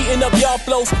dough, eating up y'all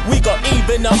flows. We got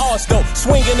even the arse though,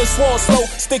 swinging the swan slow.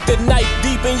 Stick the knife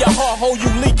deep in your heart hole,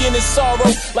 you leaking in sorrow.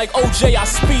 Like OJ, I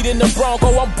speed in the Bronco,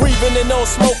 I'm breathing in no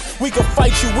smoke. We can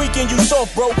fight you weekend, you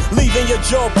soft bro, leaving your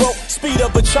jaw broke. Speed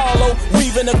up a Charlo,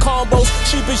 weaving the combos.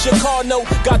 Cheap as your car note,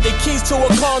 got the keys to a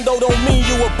condo. Don't mean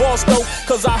you a boss though,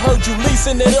 cause I heard you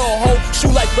leasing it all, ho.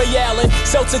 Shoot like Ray Allen,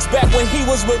 Celtics back when he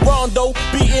was with Rondo.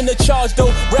 Beating the charge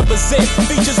though, represent.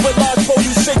 Features with large bro,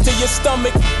 you sick to your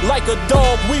stomach. Like a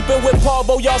dog, weeping with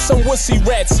Parbo, y'all some wussy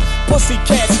rats. Pussy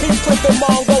cats, he flipping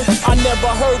Mongo. I never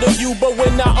heard of you, but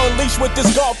when I unleash with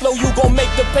this golf flow, you gon'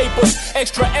 make the papers.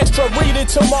 Extra, extra, read it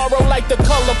tomorrow like the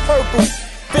color purple.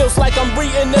 Feels like I'm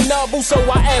reading the novel, so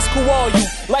I ask who are you?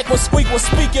 Like when Squeak was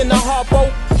speaking to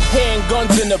Harpo.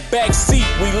 Handguns in the back seat,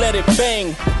 we let it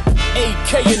bang.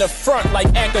 AK in the front like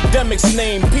academics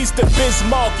name. Peace to Biz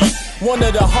Markie, one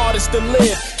of the hardest to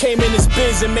live. Came in his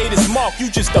biz and made his mark, you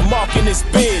just a mark in his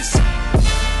biz.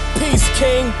 Peace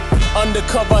king,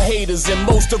 undercover haters, and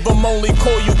most of them only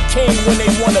call you king when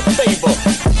they want a favor.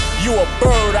 You a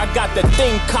bird, I got the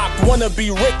thing cocked. Wanna be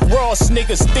Rick Ross,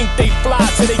 niggas think they fly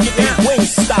till they get their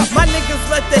wings stopped. My niggas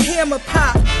let the hammer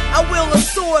pop. I wield a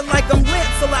sword like I'm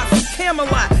Lancelot from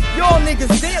Camelot. Y'all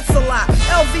niggas dance a lot.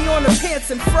 LV on the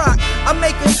pants and frock. I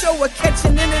make a show of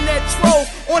catching internet trolls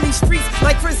on these streets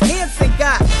like Chris Hansen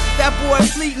got. That boy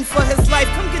pleading for his life,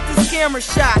 come get this camera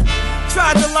shot.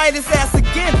 Tried to light his ass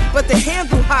again, but the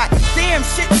handle hot. Damn,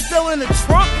 shit's still in the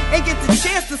trunk, ain't get the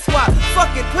chance to swap.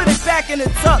 Fuck it, put it back in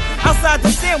the tuck, outside the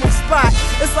sandwich spot.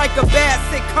 It's like a bad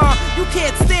sitcom, you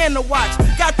can't stand to watch.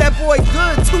 Got that boy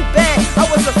good, too bad, I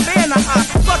was a fan of hot.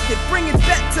 Fuck it, bring it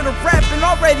back to the rap and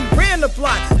already ran the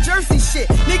block. Jersey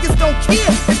shit, niggas don't care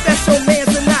if that's your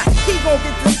man's or not. He gon'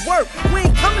 get this work, we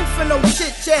ain't coming for no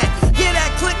chit chat. Hear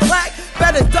that click clack?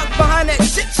 Better duck behind that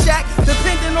shit shack.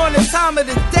 Depending on the time of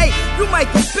the day, you might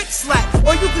get bitch slapped,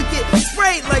 or you could get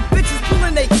sprayed like bitches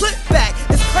pulling they clip back.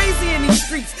 It's crazy in these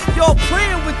streets, y'all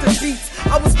playing with the beats.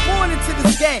 I was born into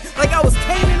this game like I was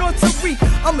Kanan or Tariq.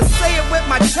 I'ma say it with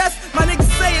my chest, my niggas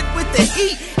say it with the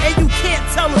heat, and you can't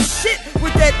tell them shit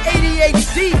with that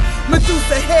ADHD.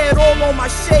 Medusa head all on my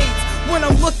shades. When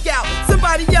I'm lookout,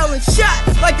 somebody yelling shot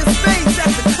like a spades at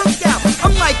the cookout.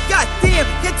 I'm like, goddamn,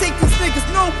 can't take these niggas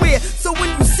nowhere. So when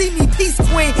you see me, peace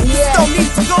queen, you don't need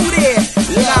to go there.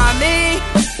 Nah, I mean,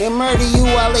 they murder you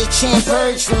while they chant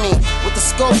purge for me. With the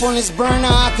scope on this burner,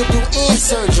 I could do hand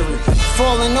surgery.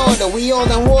 Fall in order, we all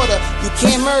in water. You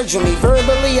can't merge with me.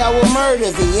 Verbally, I will murder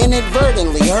thee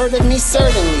inadvertently. Heard of me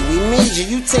certainly. We major,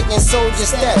 you taking soldier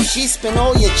steps. She spent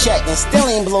all your check and still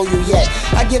ain't blow you yet.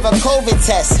 I give a COVID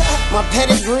test. My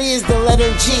pedigree is the letter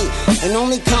G, and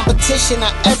only competition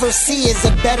I ever see is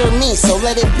a better me, so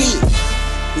let it be.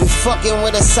 You fucking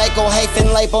with a psycho hyphen,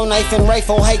 lipo knife and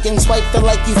rifle hiking, swipe the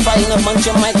like you fighting a bunch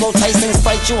of Michael Tyson's.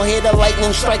 Fight you'll hear the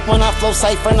lightning strike when I flow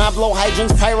siphon. I blow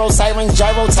hydrants, pyro sirens,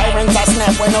 gyro tyrants. I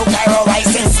snap with no gyro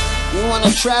license. You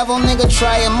wanna travel, nigga?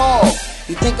 Try 'em all.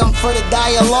 You think I'm for the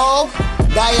dialogue?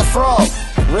 Die a frog.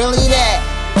 Really that?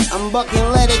 I'm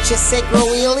bucking lead at your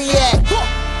sacroiliac.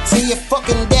 Till you're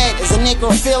fucking dead as a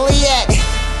necrophiliac.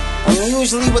 I'm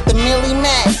usually with the Millie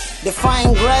Mac,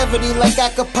 defying gravity like I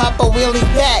could pop a wheelie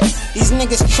back. These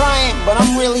niggas trying, but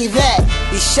I'm really that.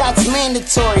 These shots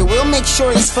mandatory, we'll make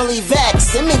sure he's fully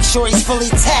vaxxed and make sure he's fully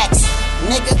taxed,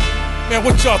 nigga. Man,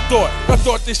 what y'all thought? Y'all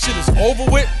thought this shit is over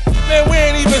with? Man, we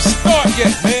ain't even start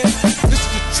yet, man. This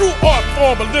is the true art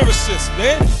form of lyricist,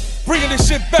 man. Bringing this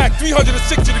shit back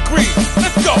 360 degrees.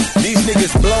 Let's go. These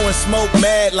niggas blowing smoke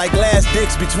mad like glass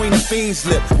dicks between the fiends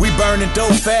lip. We burning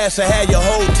dope fast, I had your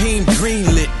whole team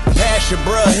greenlit. Pass your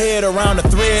bruh head around a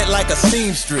thread like a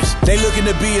seamstress. They looking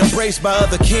to be embraced by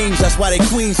other kings, that's why they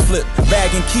queens flip.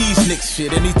 Bagging keys, niggas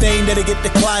shit. Anything that'll get the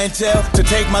clientele to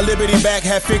take my liberty back,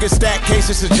 have figures stack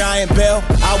cases, a giant bell.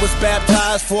 I was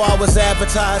baptized before I was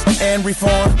advertised and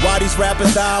reformed. Why these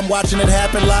rappers die, I'm watching it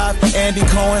happen live. Andy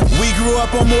Cohen. We grew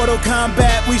up on Mortal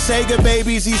Kombat, we Sega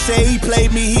babies. He say he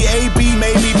played me, he AB,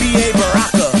 maybe B.A.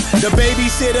 Baraka. The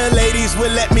babysitter ladies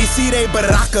will let me see they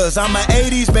barakas. I'm a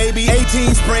 80s baby,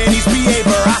 18 spraying these B.A.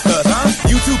 Barakas, huh?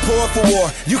 You too poor for war,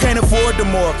 you can't afford the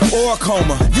morgue or a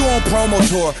coma. You on promo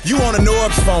tour, you on a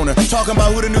Norbs phoner. Talking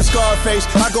about who the new Scarface,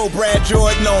 I go Brad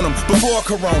Jordan on him before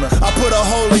Corona. I put a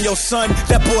hole in your son,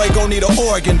 that boy gon' need an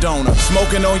organ donor.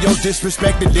 Smoking on your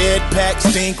disrespected dead pack,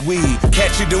 stink weed.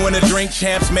 Catch you doing the drink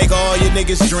champs, make all your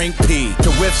niggas drink pee. To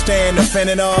withstand the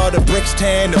fentanyl, the bricks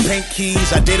tan, the pink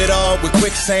keys. I did it all with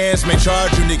quicksands, may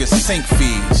charge you niggas sink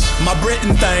fees. My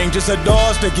Britain thing just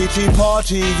adores the Geechee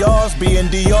party. Yours being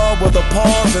Dior with a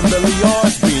pause and Billy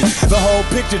Orsby. The whole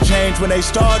picture changed when they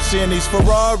start seeing these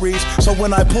Ferraris. So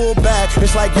when I pull back,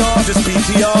 it's like y'all just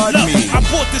PTR'd me. I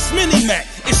bought this mini Mac,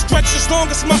 it stretched as long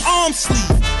as my arm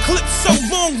sleeve. Clip so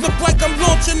long, look like I'm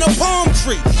launching a palm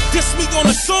tree. Diss me on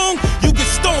a song, you get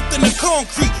stomped in the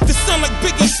concrete. This sound like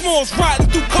Biggie Smalls riding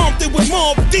through Compton with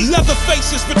Mobb Deep.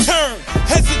 Leatherface's return,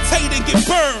 hesitate and get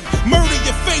burned. Murder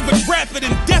your favorite rapper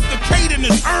and defecate in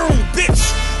his urn, bitch.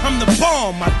 I'm the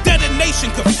bomb, my detonation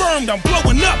confirmed. I'm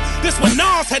blowing up, this when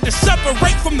Nas had to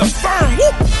separate from the firm. Woo!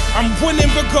 I'm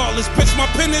winning regardless, bitch, my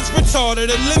pen is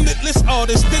retarded. A limitless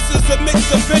artist, this is a mix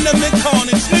of venom and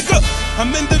carnage, nigga.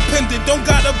 I'm independent, don't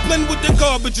gotta blend with the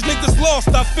garbage. Niggas lost,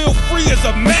 I feel free as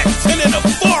a Mac 10 in a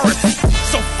forest.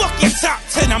 So fuck your top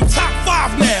 10, I'm top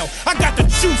 5 now. I got the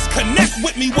juice, connect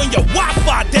with me when your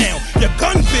Wi-Fi down. Your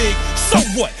gun big, so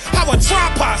what? How a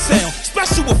tripod sound?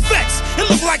 Special effects, it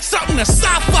look like something a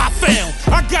sci-fi found.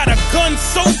 I got a gun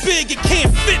so big it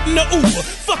can't fit in the Uber.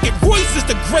 Fuck it, Royce is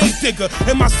the grave digger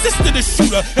and my sister the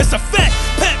shooter. It's a fact,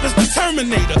 Pap is the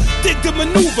Terminator. Dig the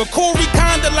maneuver, Corey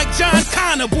kinda like John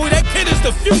Connor. Boy, that kid is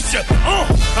the future.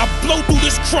 I blow through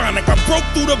this chronic, I broke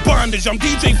through the bondage. I'm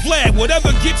DJ Vlad,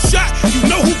 whatever gets shot, you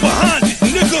know who behind it,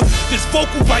 nigga. This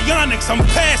vocal bionics, I'm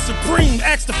past supreme.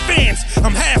 Ask the fans,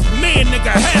 I'm half man,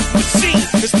 nigga, half machine.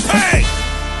 It's pain.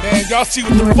 Man, Y'all see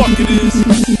what the fuck it is.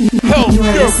 Hell, You're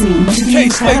listening to the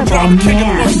incredible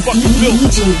man,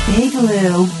 DJ Big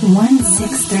Lou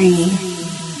 163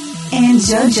 and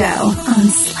JoJo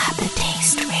on Slap the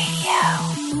Taste Radio.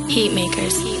 Heat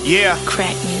makers. Yeah.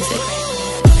 Crack music.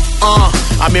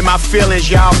 I'm in my feelings,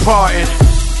 y'all parting.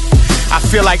 I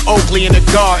feel like Oakley in the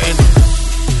garden.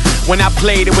 When I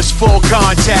played, it was full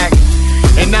contact,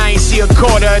 and I ain't see a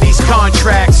quarter of these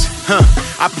contracts.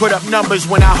 I put up numbers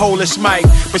when I hold this mic,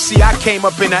 but see, I came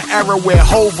up in an era where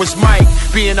Hove was Mike.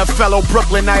 Being a fellow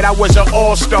Brooklynite, I was an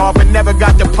all-star, but never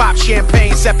got to pop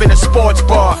champagne except in a sports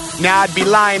bar. Now I'd be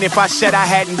lying if I said I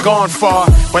hadn't gone far,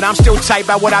 but I'm still tight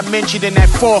by what I mentioned in that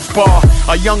fourth bar.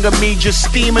 A younger me just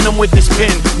steaming them with this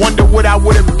pen. Wonder what I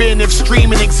would have been if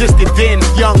streaming existed then.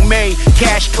 Young May,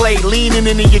 Cash Clay, leaning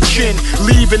into your chin,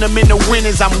 leaving them in the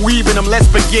winners, I'm weaving them. Let's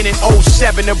begin in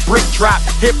 07, a brick drop.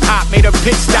 Hip-hop made a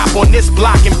pit stop on this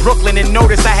block in Brooklyn, and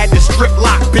notice I had the strip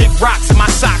lock. Big rocks in my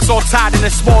socks, all tied in a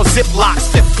small ziplocs.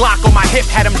 Fifth Glock on my hip,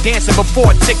 had them dancing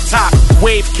before TikTok.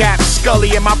 Wave cap,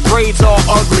 Scully, and my braids all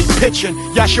ugly. Pitching,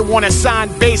 y'all should want to sign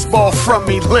baseball from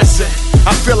me. Listen,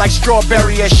 I feel like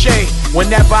Strawberry Shea.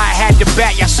 Whenever I had to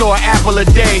bat, y'all saw an apple a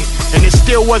day, and it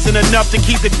still wasn't enough to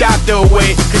keep the doctor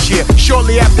away. Cause yeah,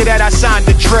 shortly after that I signed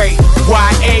the Dre.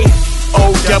 YA,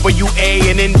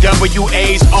 OWA and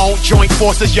NWA's own joint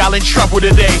forces, y'all in trouble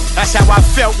today. That's how I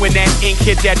felt when that ink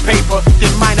hit that paper.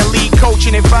 Then minor league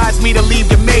coaching advised me to leave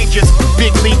the majors.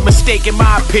 Big league mistake in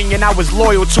my opinion, I was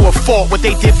loyal to a fault. What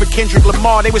they did for Kendrick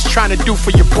Lamar, they was trying to do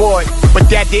for your boy. But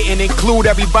that didn't include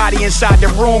everybody inside the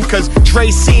room, cause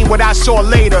Dre seen what I saw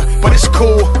later. But it's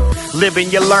cool, living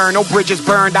you learn, no bridges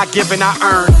burned, I give and I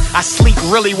earn. I sleep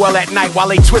really well at night while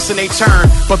they twist and they turn.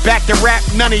 But back to rap,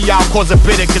 none of y'all cause a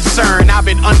bit of concern. I've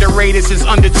been underrated since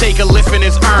Undertaker lifting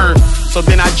his urn. So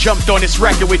then I jumped on this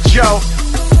record with Joe.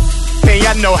 Man,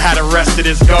 y'all know how the rest of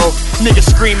this go.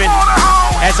 Niggas screaming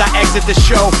as I exit the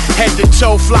show. Head to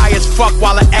toe, fly as fuck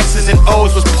while the X's and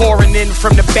O's was pouring in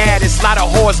from the baddest. Lot of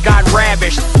whores got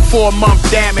ravished. 4-month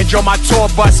damage on my tour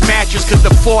bus mattress, cause the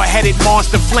 4-headed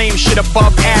monster flame shit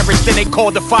above average. Then they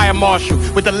called the fire marshal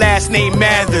with the last name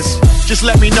Mathers. Just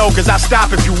let me know, cause I'll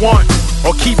stop if you want,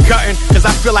 or keep cutting, cause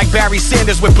I feel like Barry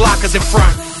Sanders with blockers in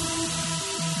front.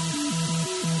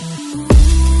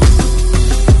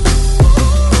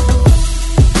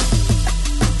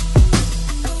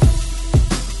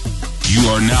 You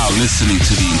are now listening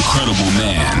to the incredible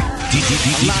man, DJ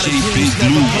Big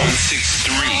Lou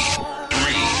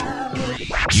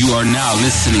 163. You are now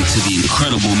listening to the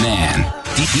incredible man,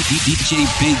 DJ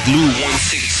Big Lou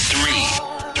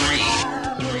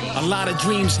 163. A lot of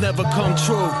dreams never come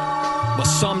true, but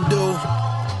some do.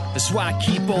 That's why I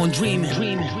keep on dreaming.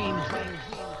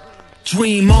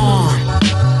 Dream on.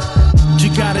 You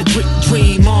gotta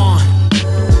dream on.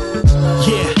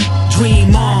 Yeah,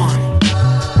 dream on.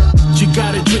 You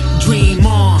gotta dream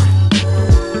on.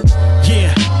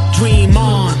 Yeah, dream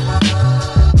on.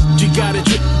 You gotta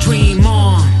dream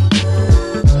on.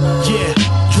 Yeah,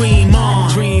 dream on.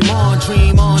 Dream on,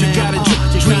 dream on. You gotta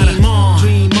dream on.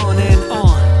 Dream on and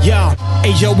on. Yo,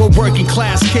 hey yo, a working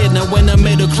class kid, now in a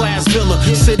middle class villa,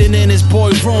 sitting in his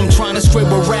boy room trying to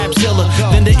scribble rapzilla.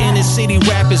 Then the inner city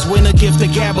rappers win a gift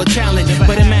of gabble talent,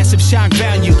 but a massive shock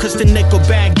value, cause the nickel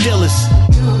bag dealers.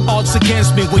 Odds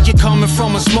against me, where you coming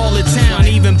from, a smaller town.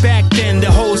 Even back then,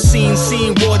 the whole scene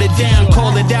watered down.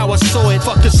 Call it out, I saw it,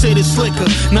 fuck the city slicker.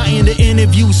 Not in the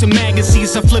interviews and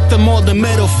magazines, I flipped them all the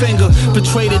middle finger.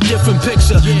 Portrayed a different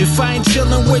picture. If I ain't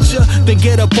chillin' with ya, then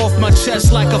get up off my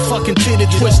chest like a fucking titty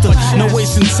twister. No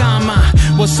wasting time, I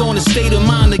was on a state of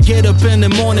mind to get up in the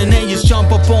morning and just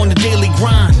jump up on the daily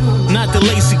grind. Not the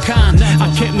lazy kind, I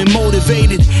kept me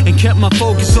motivated and kept my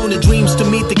focus on the dreams to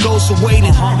meet the goals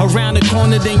awaiting. Around the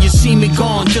corner, then you see me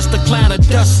gone, just a cloud of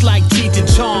dust like Cheech and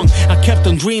Chong. I kept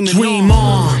on dreaming. Dream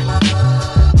on.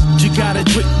 You gotta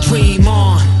dream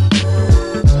on.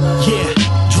 Yeah,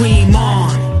 dream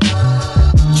on.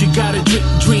 You gotta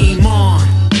dream on.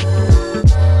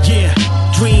 Yeah,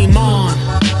 dream on.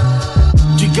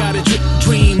 You gotta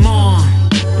dream on.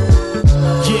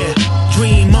 Yeah,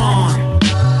 dream on.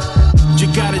 You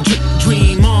gotta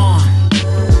dream on.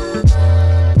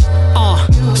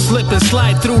 Slip and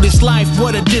slide through this life,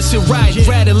 what a disarray.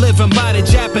 Rather living by the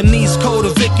Japanese code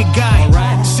of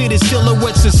Ikigai. City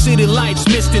silhouettes and city lights,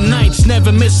 misty nights,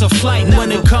 never miss a flight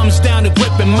when it comes down to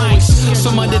gripping mics.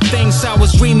 Some of the things I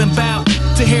was dreaming about,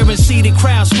 to hear and see the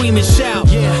crowd scream and shout,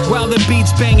 while the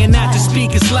beats banging out the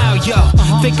speakers loud. Yo,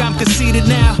 think I'm conceited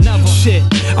now? Shit,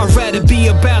 I'd rather be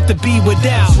about to be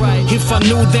without. If I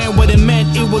knew then what it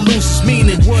meant, it would lose its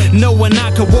meaning. Knowing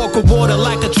I could walk a water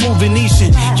like a true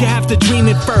Venetian, you have to dream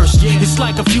it first. It's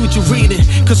like a future reading.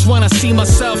 Cause when I see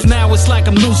myself now, it's like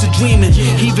I'm lucid dreaming.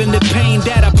 Even the pain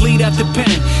that I bleed out the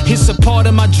pen, it's a part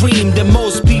of my dream that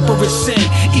most people resent.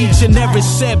 Each and every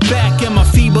setback and my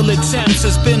feeble attempts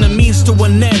has been a means to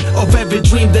an end of every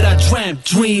dream that I dreamt.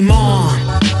 Dream on.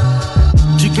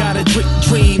 You gotta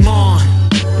dream on.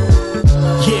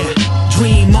 Yeah,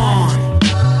 dream on.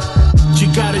 You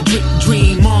gotta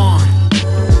dream on.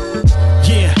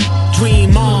 Yeah,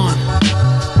 dream on.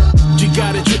 You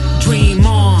gotta dream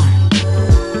on.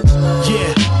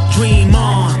 Yeah, dream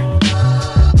on.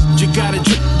 You gotta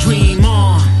dream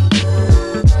on.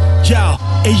 Yo,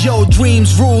 ayo,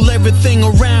 dreams rule everything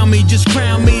around me. Just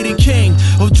crown me the king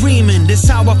of dreaming. That's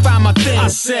how I find my thing. I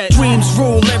said, dreams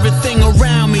rule everything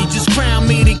around me. Just crown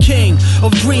me the king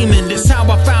of dreaming. That's how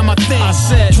I find my thing. I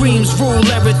said, dreams rule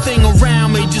everything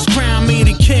around me. Just crown me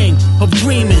the king of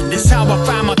dreaming. That's how I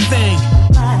find my thing.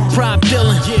 Prime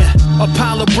Dylan, yeah.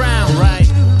 Apollo Brown, right?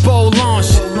 Bo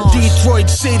Launch, Detroit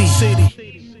City.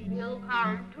 You'll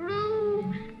come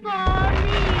through for me.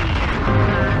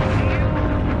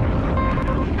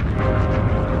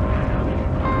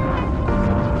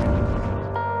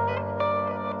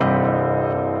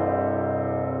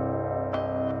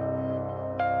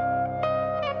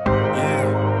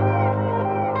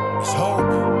 It's hope.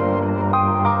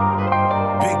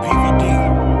 Big PVD.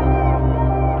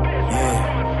 Yeah.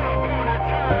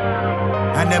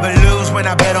 I never lose when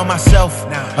I bet on myself.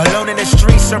 Alone in the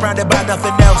streets, surrounded by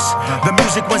nothing else. The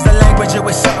music was the language, it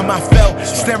was something I felt.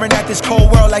 Staring at this cold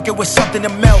world like it was something to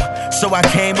melt. So I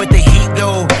came with the heat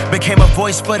though, became a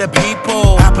voice for the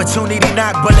people. Opportunity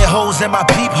knocked bullet holes in my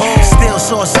peephole. Still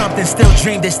saw something, still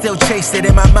dreamed it, still chased it.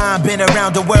 In my mind, been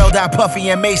around the world, I puffy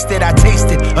and maced it. I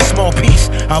tasted a small piece,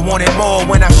 I wanted more.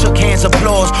 When I shook hands,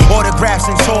 applause, autographs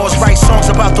and tours. Write songs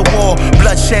about the war,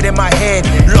 bloodshed in my head.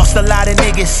 Lost a lot of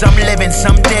niggas, some living,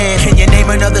 some dead. Can you name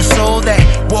another soul that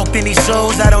walked in these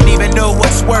souls? I don't even know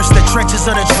what's worse, the trenches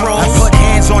or the trolls. I put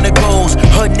hands on the goals,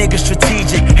 hood niggas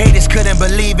strategic. Haters couldn't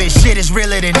believe it, shit is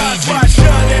realer than Egypt. I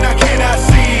shun and I cannot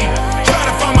see. Try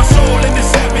to find my soul in the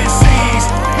 7 seas.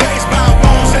 Raised by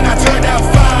wounds and I turned out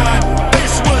fine.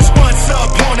 This was once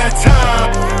upon a time.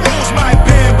 Rules might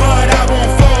bend but I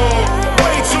won't fold.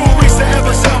 Way too rich to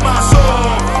ever sell my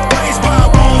soul. Raised by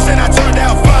wounds and I turned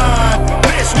out fine.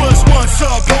 This was once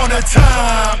upon a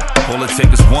time. All it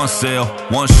takes is one sale,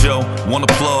 one show, one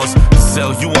applause to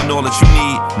sell you on all that you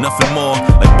need, nothing more.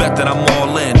 Like bet that I'm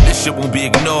all in, this shit won't be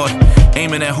ignored.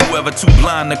 Aiming at whoever too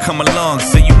blind to come along.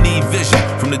 Say you need vision.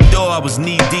 From the door I was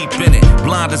knee deep in it.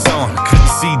 Blinders on,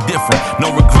 couldn't see different.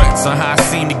 No regrets on how I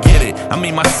seem to get it. I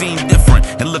mean my scene different.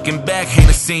 And looking back, ain't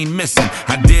a scene missing.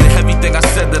 I did everything I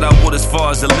said that I would as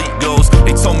far as elite goes.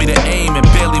 They told me to aim and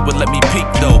barely would let me peek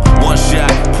though. One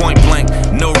shot, point blank,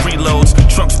 no reloads.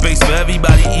 Trunk space for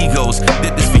everybody egos.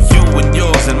 Did this for you and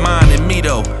yours and mine and me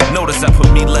though. Notice I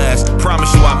put me last.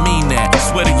 Promise you I mean that.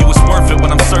 Swear to you it's worth it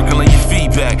when I'm circling your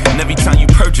feedback. And every time you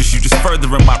purchase, you just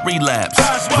furthering my relapse.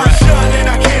 Eyes wide shut and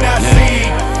I cannot see.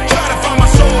 Try to find my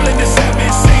soul in the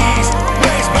 7 seas.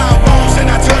 Raised by wounds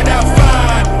and I turned out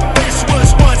fine. This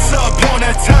was once upon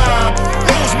a time.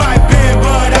 Rules might bend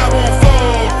but I won't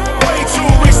fold. Way too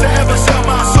rich to ever sell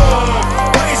my soul.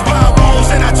 Raised by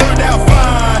wounds and I turned out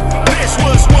fine. This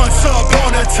was once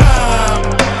upon a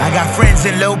time. I got friends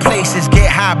in low places, get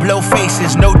high, blow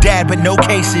faces. No dad, but no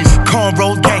cases.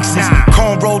 Corn-rolled gangsters,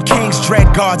 corn-rolled kings,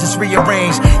 dread guards, it's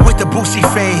rearranged. With the boosie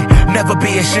fade, never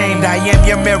be ashamed. I am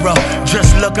your mirror,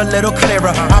 just look a little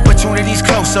clearer. Opportunities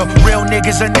closer, real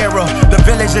niggas are nearer. The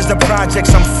village is the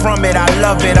projects, I'm from it, I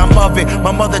love it, I'm of it.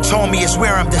 My mother told me it's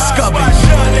where I'm discovered. I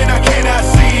shun and I cannot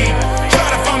see. Try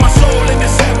to find my soul in the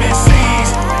 7 seas.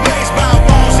 Raised by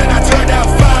wounds and I turned out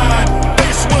fine.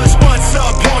 This was once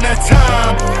upon a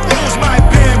time. Rules might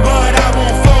bend but I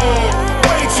won't fold.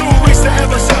 Way too rich to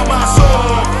ever sell my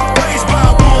soul. Raised by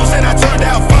wounds and I turned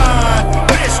out fine.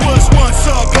 This was once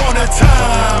upon a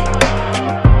time.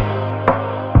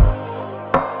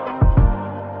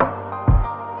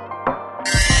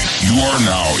 You are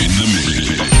now in the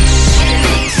mix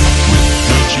with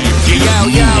DJ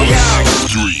Blue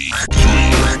 163.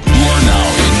 You are now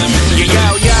in the mix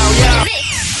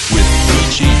with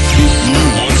DJ Blue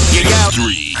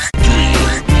 163.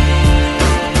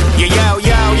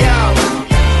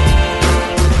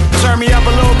 Turn me up a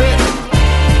little bit.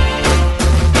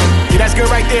 Yeah, that's good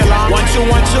right there, Long. 1, 2, 1,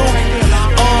 2.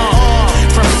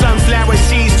 From sunflower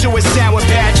seeds to a sour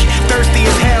patch. Thirsty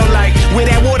as hell, like where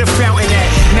that water fountain at.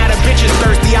 Now the bitch is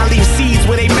thirsty, I leave seeds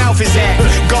where they mouth is at.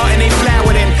 Garden they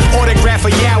flowered in, autograph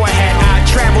a Yower hat. I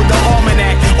traveled the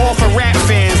almanac, all for rap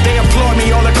fans. They applaud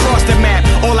me all across the map.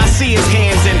 All I see is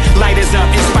hands and lighters up.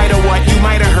 In spite of what you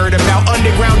might have heard about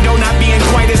underground dough not being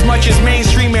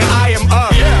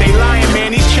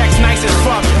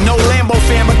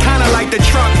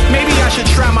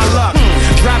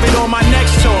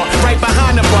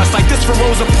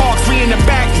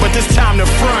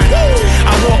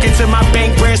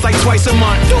twice a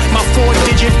month. My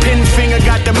 4-digit pin finger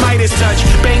got the Midas touch.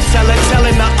 Bank teller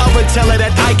telling the other teller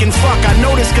that I can fuck. I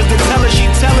notice cause the teller she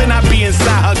telling I be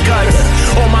inside her guts.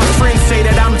 All my friends say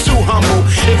that I'm too humble.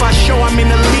 If I show I'm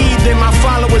in the lead, then my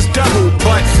followers double.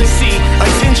 But see,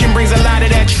 attention brings a lot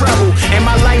of that trouble. And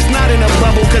my life's not in a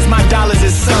bubble cause my dollars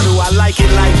is subtle. I like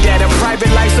it like that. A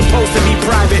private life's supposed to be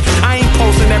private. I ain't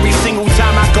posting every single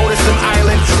time I go to some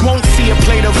island. Won't see a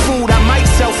plate of food, I might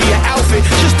selfie an outfit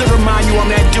just to remind you I'm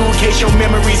that dude in case your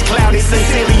memory's clouded.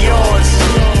 Sincerely yours.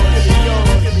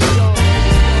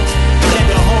 Let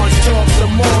the horns talk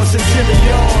some more. Sincerely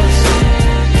yours.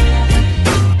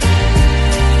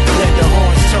 Let the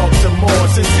horns talk some more.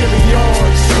 Sincerely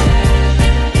yours.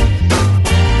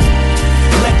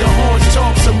 Let the horns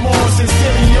talk some more.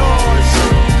 Sincerely yours.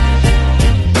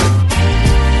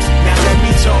 Now let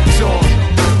me talk to 'em.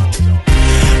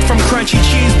 From crunchy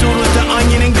cheese doodles to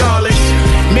onion and garlic.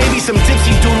 Maybe some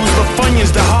dipsy doodles, but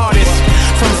Funyun's the hardest.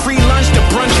 From free lunch to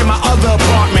brunch in my other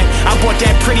apartment. I bought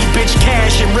that pretty bitch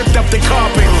cash and ripped up the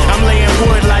carpet. I'm laying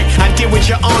wood like I did with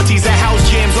your aunties at house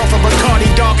jams off of Bacardi.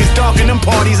 Dark in them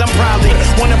parties. I'm probably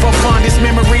one of her fondest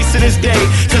memories to this day.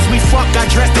 Cause we fuck, got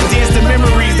dressed and danced to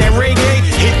memories. That reggae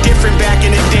hit different back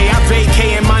in the day. I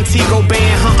vacay in Montego Bay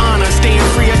in her honor. Staying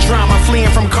free of drama,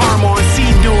 fleeing from karma and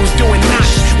sea dudes doing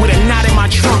knots with a knot in my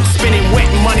trunk. Spending wet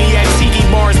money at tiki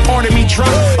bars. Part of me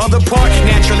drunk, other part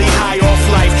naturally high off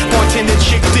life. Bartender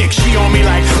chick dick, she on me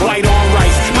like white on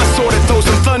rice. My sword to throw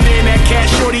some thunder in that cat.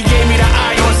 Shorty gave me the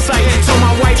eye on sight. So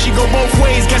my wife, she go both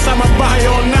ways. Guess I'ma buy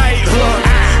all night. Look,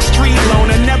 street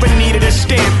loaner, never needed a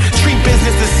stamp. Treat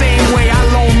business the same way I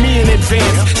loan me in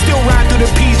advance. Still ride through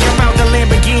the P's, jump out the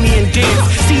Lamborghini and dance.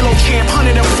 CeeLo champ,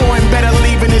 104 and better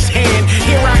leave in his hand.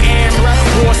 Here I am,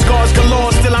 war scars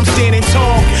galore. Still I'm standing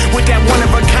tall with that one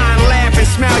of a kind laugh and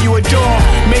smile you adore.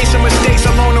 Made some mistakes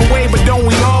along the way, but don't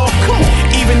we all?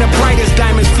 Even the brightest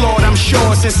diamond's flawed, I'm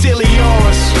sure. Sincerely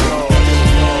yours.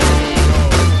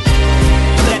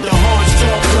 Let the horns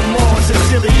talk some more.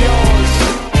 Sincerely yours.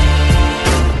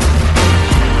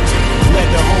 Let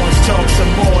the horns talk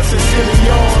some more. Sincerely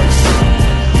yours.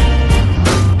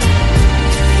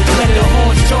 Let the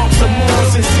horns talk some more.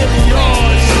 Sincerely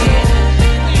yours.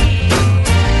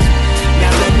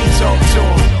 Now let me talk to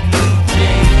 'em.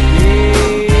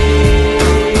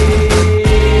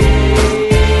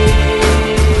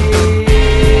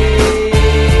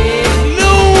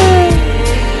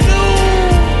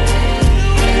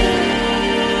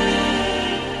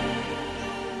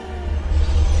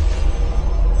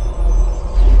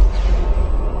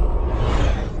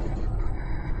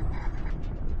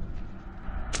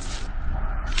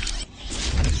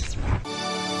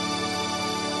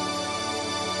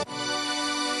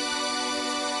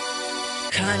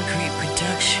 Concrete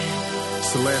production.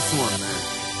 It's the last one, man.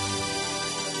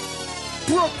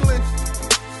 Brooklyn,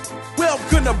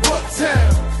 welcome to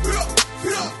Bucktown.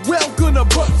 Welcome to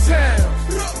Bucktown.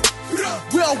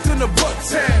 Welcome to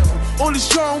Bucktown. Only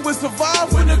strong will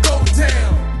survive when it goes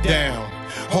down. Down.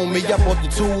 Homie, I brought the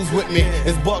tools with me.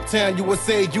 It's Bucktown,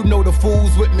 USA, you know the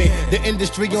fools with me. The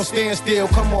industry on standstill,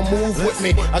 come on, move with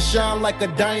me. I shine like a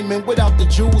diamond without the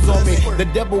jewels on me. The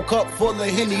double cup full of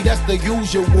Henny, that's the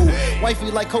usual.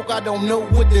 Wifey like Coke, I don't know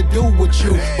what to do with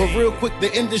you. But real quick, the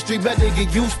industry better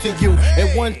get used to you.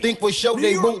 And one thing for sure,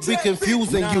 they won't be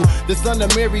confusing you. The son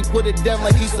of Mary put it down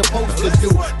like he's supposed to do.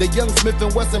 The young Smith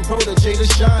and Wesson protege, the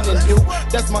shining dude.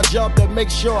 That's my job to make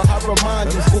sure I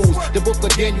remind you fools. The book of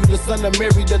Daniel, the son of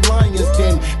Mary, the lion's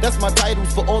den. That's my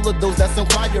titles for all of those that's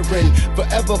inquiring.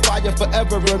 Forever fire,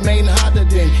 forever remain hotter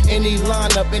than any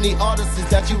lineup, any artists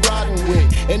that you riding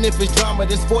with. And if it's drama,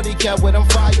 this 40 cal what I'm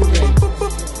firing.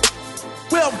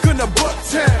 Welcome to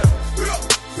Bucktown.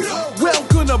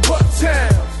 Welcome to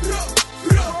Bucktown.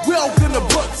 Welcome to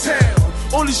Bucktown.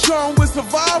 Only strong will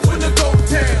survive when it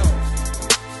goes down.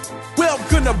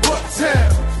 Welcome to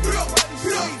Bucktown.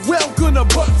 Welcome to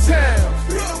Bucktown.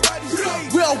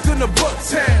 Welcome to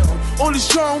Bucktown. Only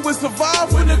strong will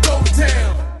survive when it goes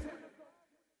down.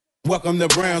 Welcome to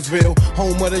Brownsville,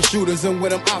 home of the shooters and where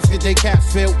them ops get they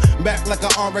caps filled. Back like an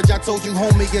orange, I told you,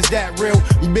 homie, is that real?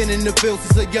 Been in the field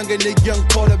since a young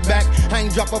quarterback. I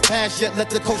ain't drop a pass yet, let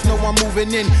the coach know I'm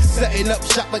moving in. Setting up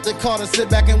shop like the Carter, sit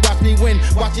back and watch me win.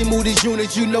 Watching move these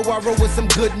units, you know I roll with some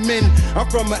good men. I'm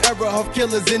from an era of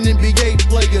killers and NBA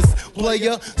players.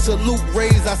 Player, salute,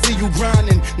 raise, I see you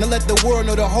grinding. Now let the world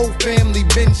know the whole family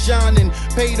been shining.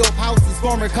 Paid off houses,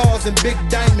 foreign cars, and big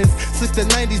diamonds. Since the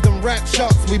 90s, them rap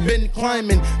charts, we been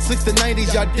climbing. 6 to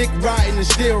 90s, y'all dick riding and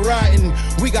still riding.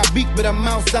 We got beat, but I'm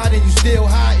outside and you still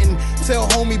hiding. Tell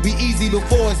homie be easy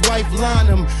before his wife line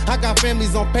him. I got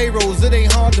families on payrolls, it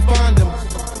ain't hard to find them.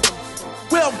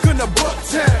 Welcome to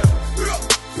Bucktown.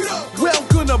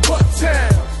 Welcome to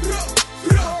Bucktown.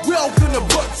 Welcome to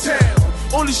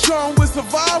Bucktown. Only strong will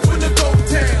survive when it go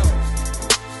down.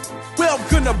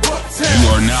 Welcome to Bucktown. You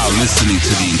are now listening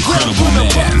to the incredible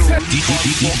man,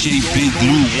 DJ Big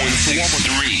Blue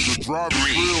 163.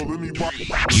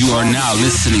 You are now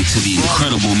listening to the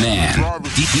incredible man,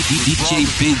 DJ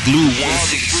Big Blue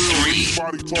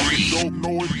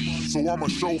 163. So I'ma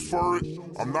chauffeur it.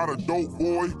 I'm not a dope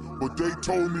boy, but they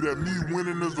told me that me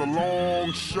winning is a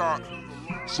long shot.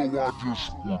 So I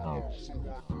just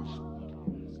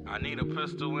I need a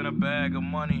pistol and a bag of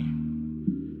money.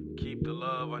 Keep the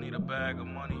love, I need a bag of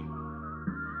money.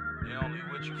 They only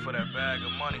with you for that bag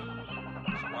of money. So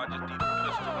I just need a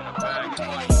pistol and a bag of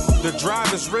money. The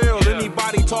drive is real,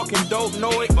 anybody talking dope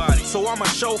know it. So I'ma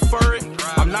chauffeur it.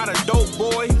 I'm not a dope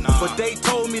boy, but they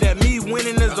told me that me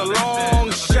winning is a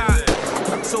long shot.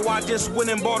 So I just went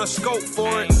and bought a scope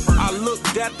for it. I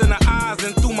looked death in the eyes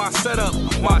and threw my setup.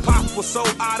 My pop was so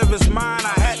out of his mind,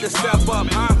 I had to step up,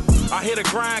 I hear the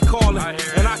grind calling,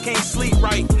 and I can't sleep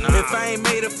right if I ain't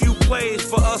made a few plays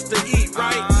for us to eat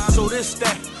right. So this,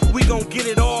 that, we gon' get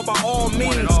it all by all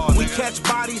means. We catch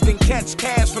bodies, then catch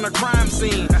cash from the crime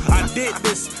scene. I did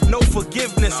this, no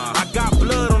forgiveness. I got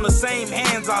blood on the same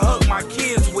hands I hugged my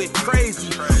kids with. Crazy,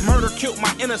 murder killed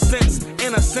my innocence.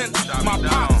 My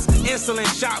pops, insolent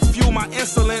shots fuel my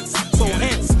insolence. So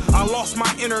hence, I lost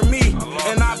my inner me,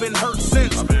 and I've been hurt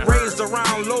since. Raised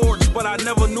around lords, but I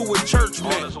never knew what church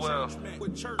meant.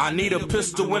 I need a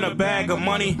pistol and a bag of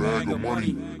money.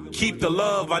 Keep the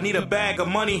love, I need a bag of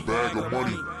money.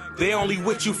 They only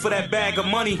with you for that bag of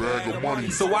money.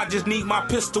 So I just need my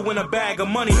pistol and a bag of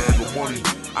money.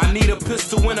 I need a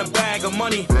pistol and a bag of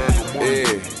money.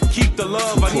 Keep the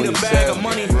love, I need a bag of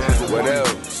money. What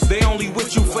else? They only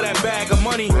with you for that bag of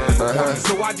money.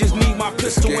 So I just need my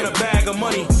pistol and a bag of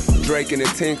money. Drake in a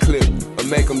 10 clip, or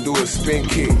make him do a spin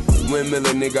kick.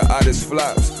 Windmiller nigga out his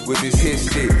flops with his hit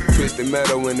stick. Twisted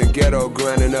metal in the ghetto,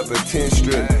 grinding up a 10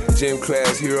 strip. Gym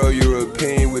class hero,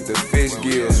 European with the fish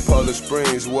gills. Polar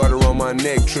Springs, water on my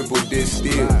neck, triple disc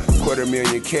steel.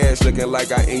 $250,000 cash, looking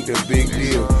like I inked a big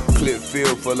deal. Clip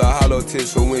filled full of hollow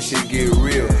tips for when shit get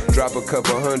real. Drop a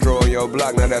couple hundred on your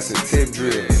block, now that's a tip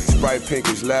drill. Sprite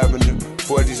pinkish lavender,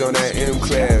 40s on that M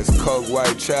class. Coke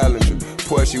white Challenger,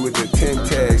 Porsche with the 10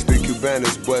 tags. 3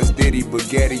 Cubanas, bust Diddy,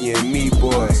 Bugatti, and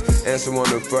meatballs. Answer on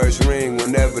the first ring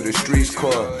whenever the streets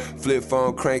call. Flip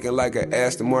phone cranking like an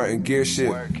Aston Martin gear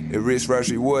shift. If risk rush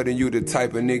rewarding you, the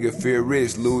type of nigga fear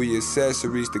risk. Louis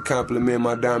accessories to compliment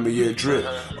my diamond year drip.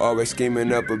 Always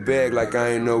scheming up a bag like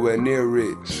I ain't nowhere near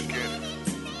rich.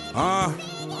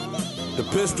 The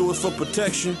pistol is for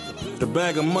protection. The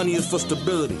bag of money is for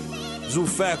stability. Zoo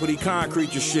faculty,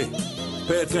 concrete your shit.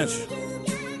 Pay attention.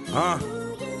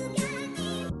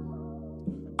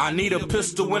 I need a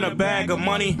pistol and a bag of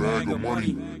money.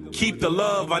 Keep the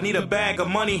love, I need a bag of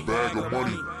money.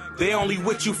 They only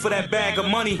with you for that bag of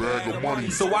money.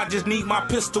 So I just need my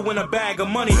pistol and a bag of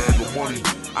money.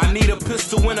 I need a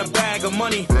pistol and a bag of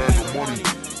money.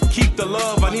 Keep the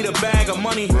love, I need a bag of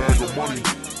money.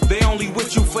 They only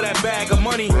with you for that bag of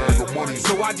money.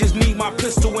 So I just need my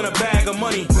pistol and a bag of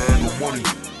money.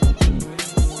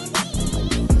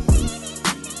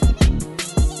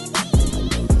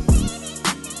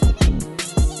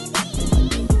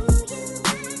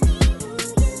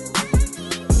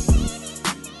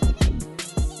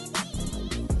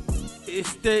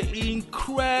 It's the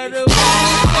incredible.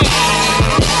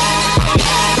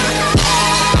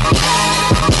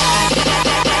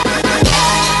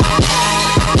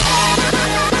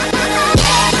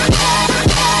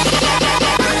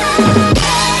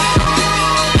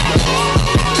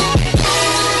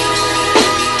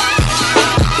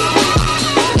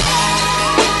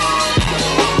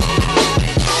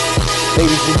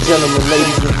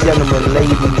 Ladies and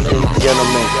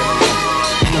gentlemen,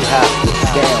 you have the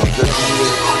sounds of the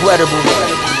incredible man,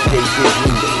 DJ Big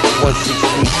Blue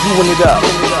 163, doing it up,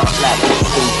 slapping the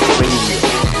tape radio.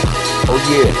 Oh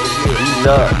yeah, we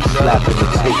love slapping the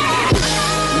tape.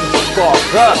 We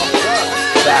spark up,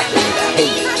 slapping the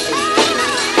tape.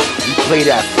 We play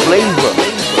that flavor,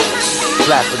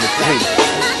 slapping the tape.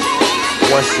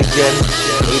 Once again,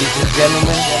 ladies and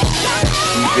gentlemen,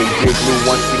 DJ Big Blue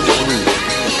 163,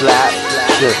 slap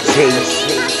the tape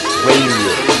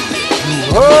radio. You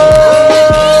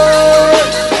heard?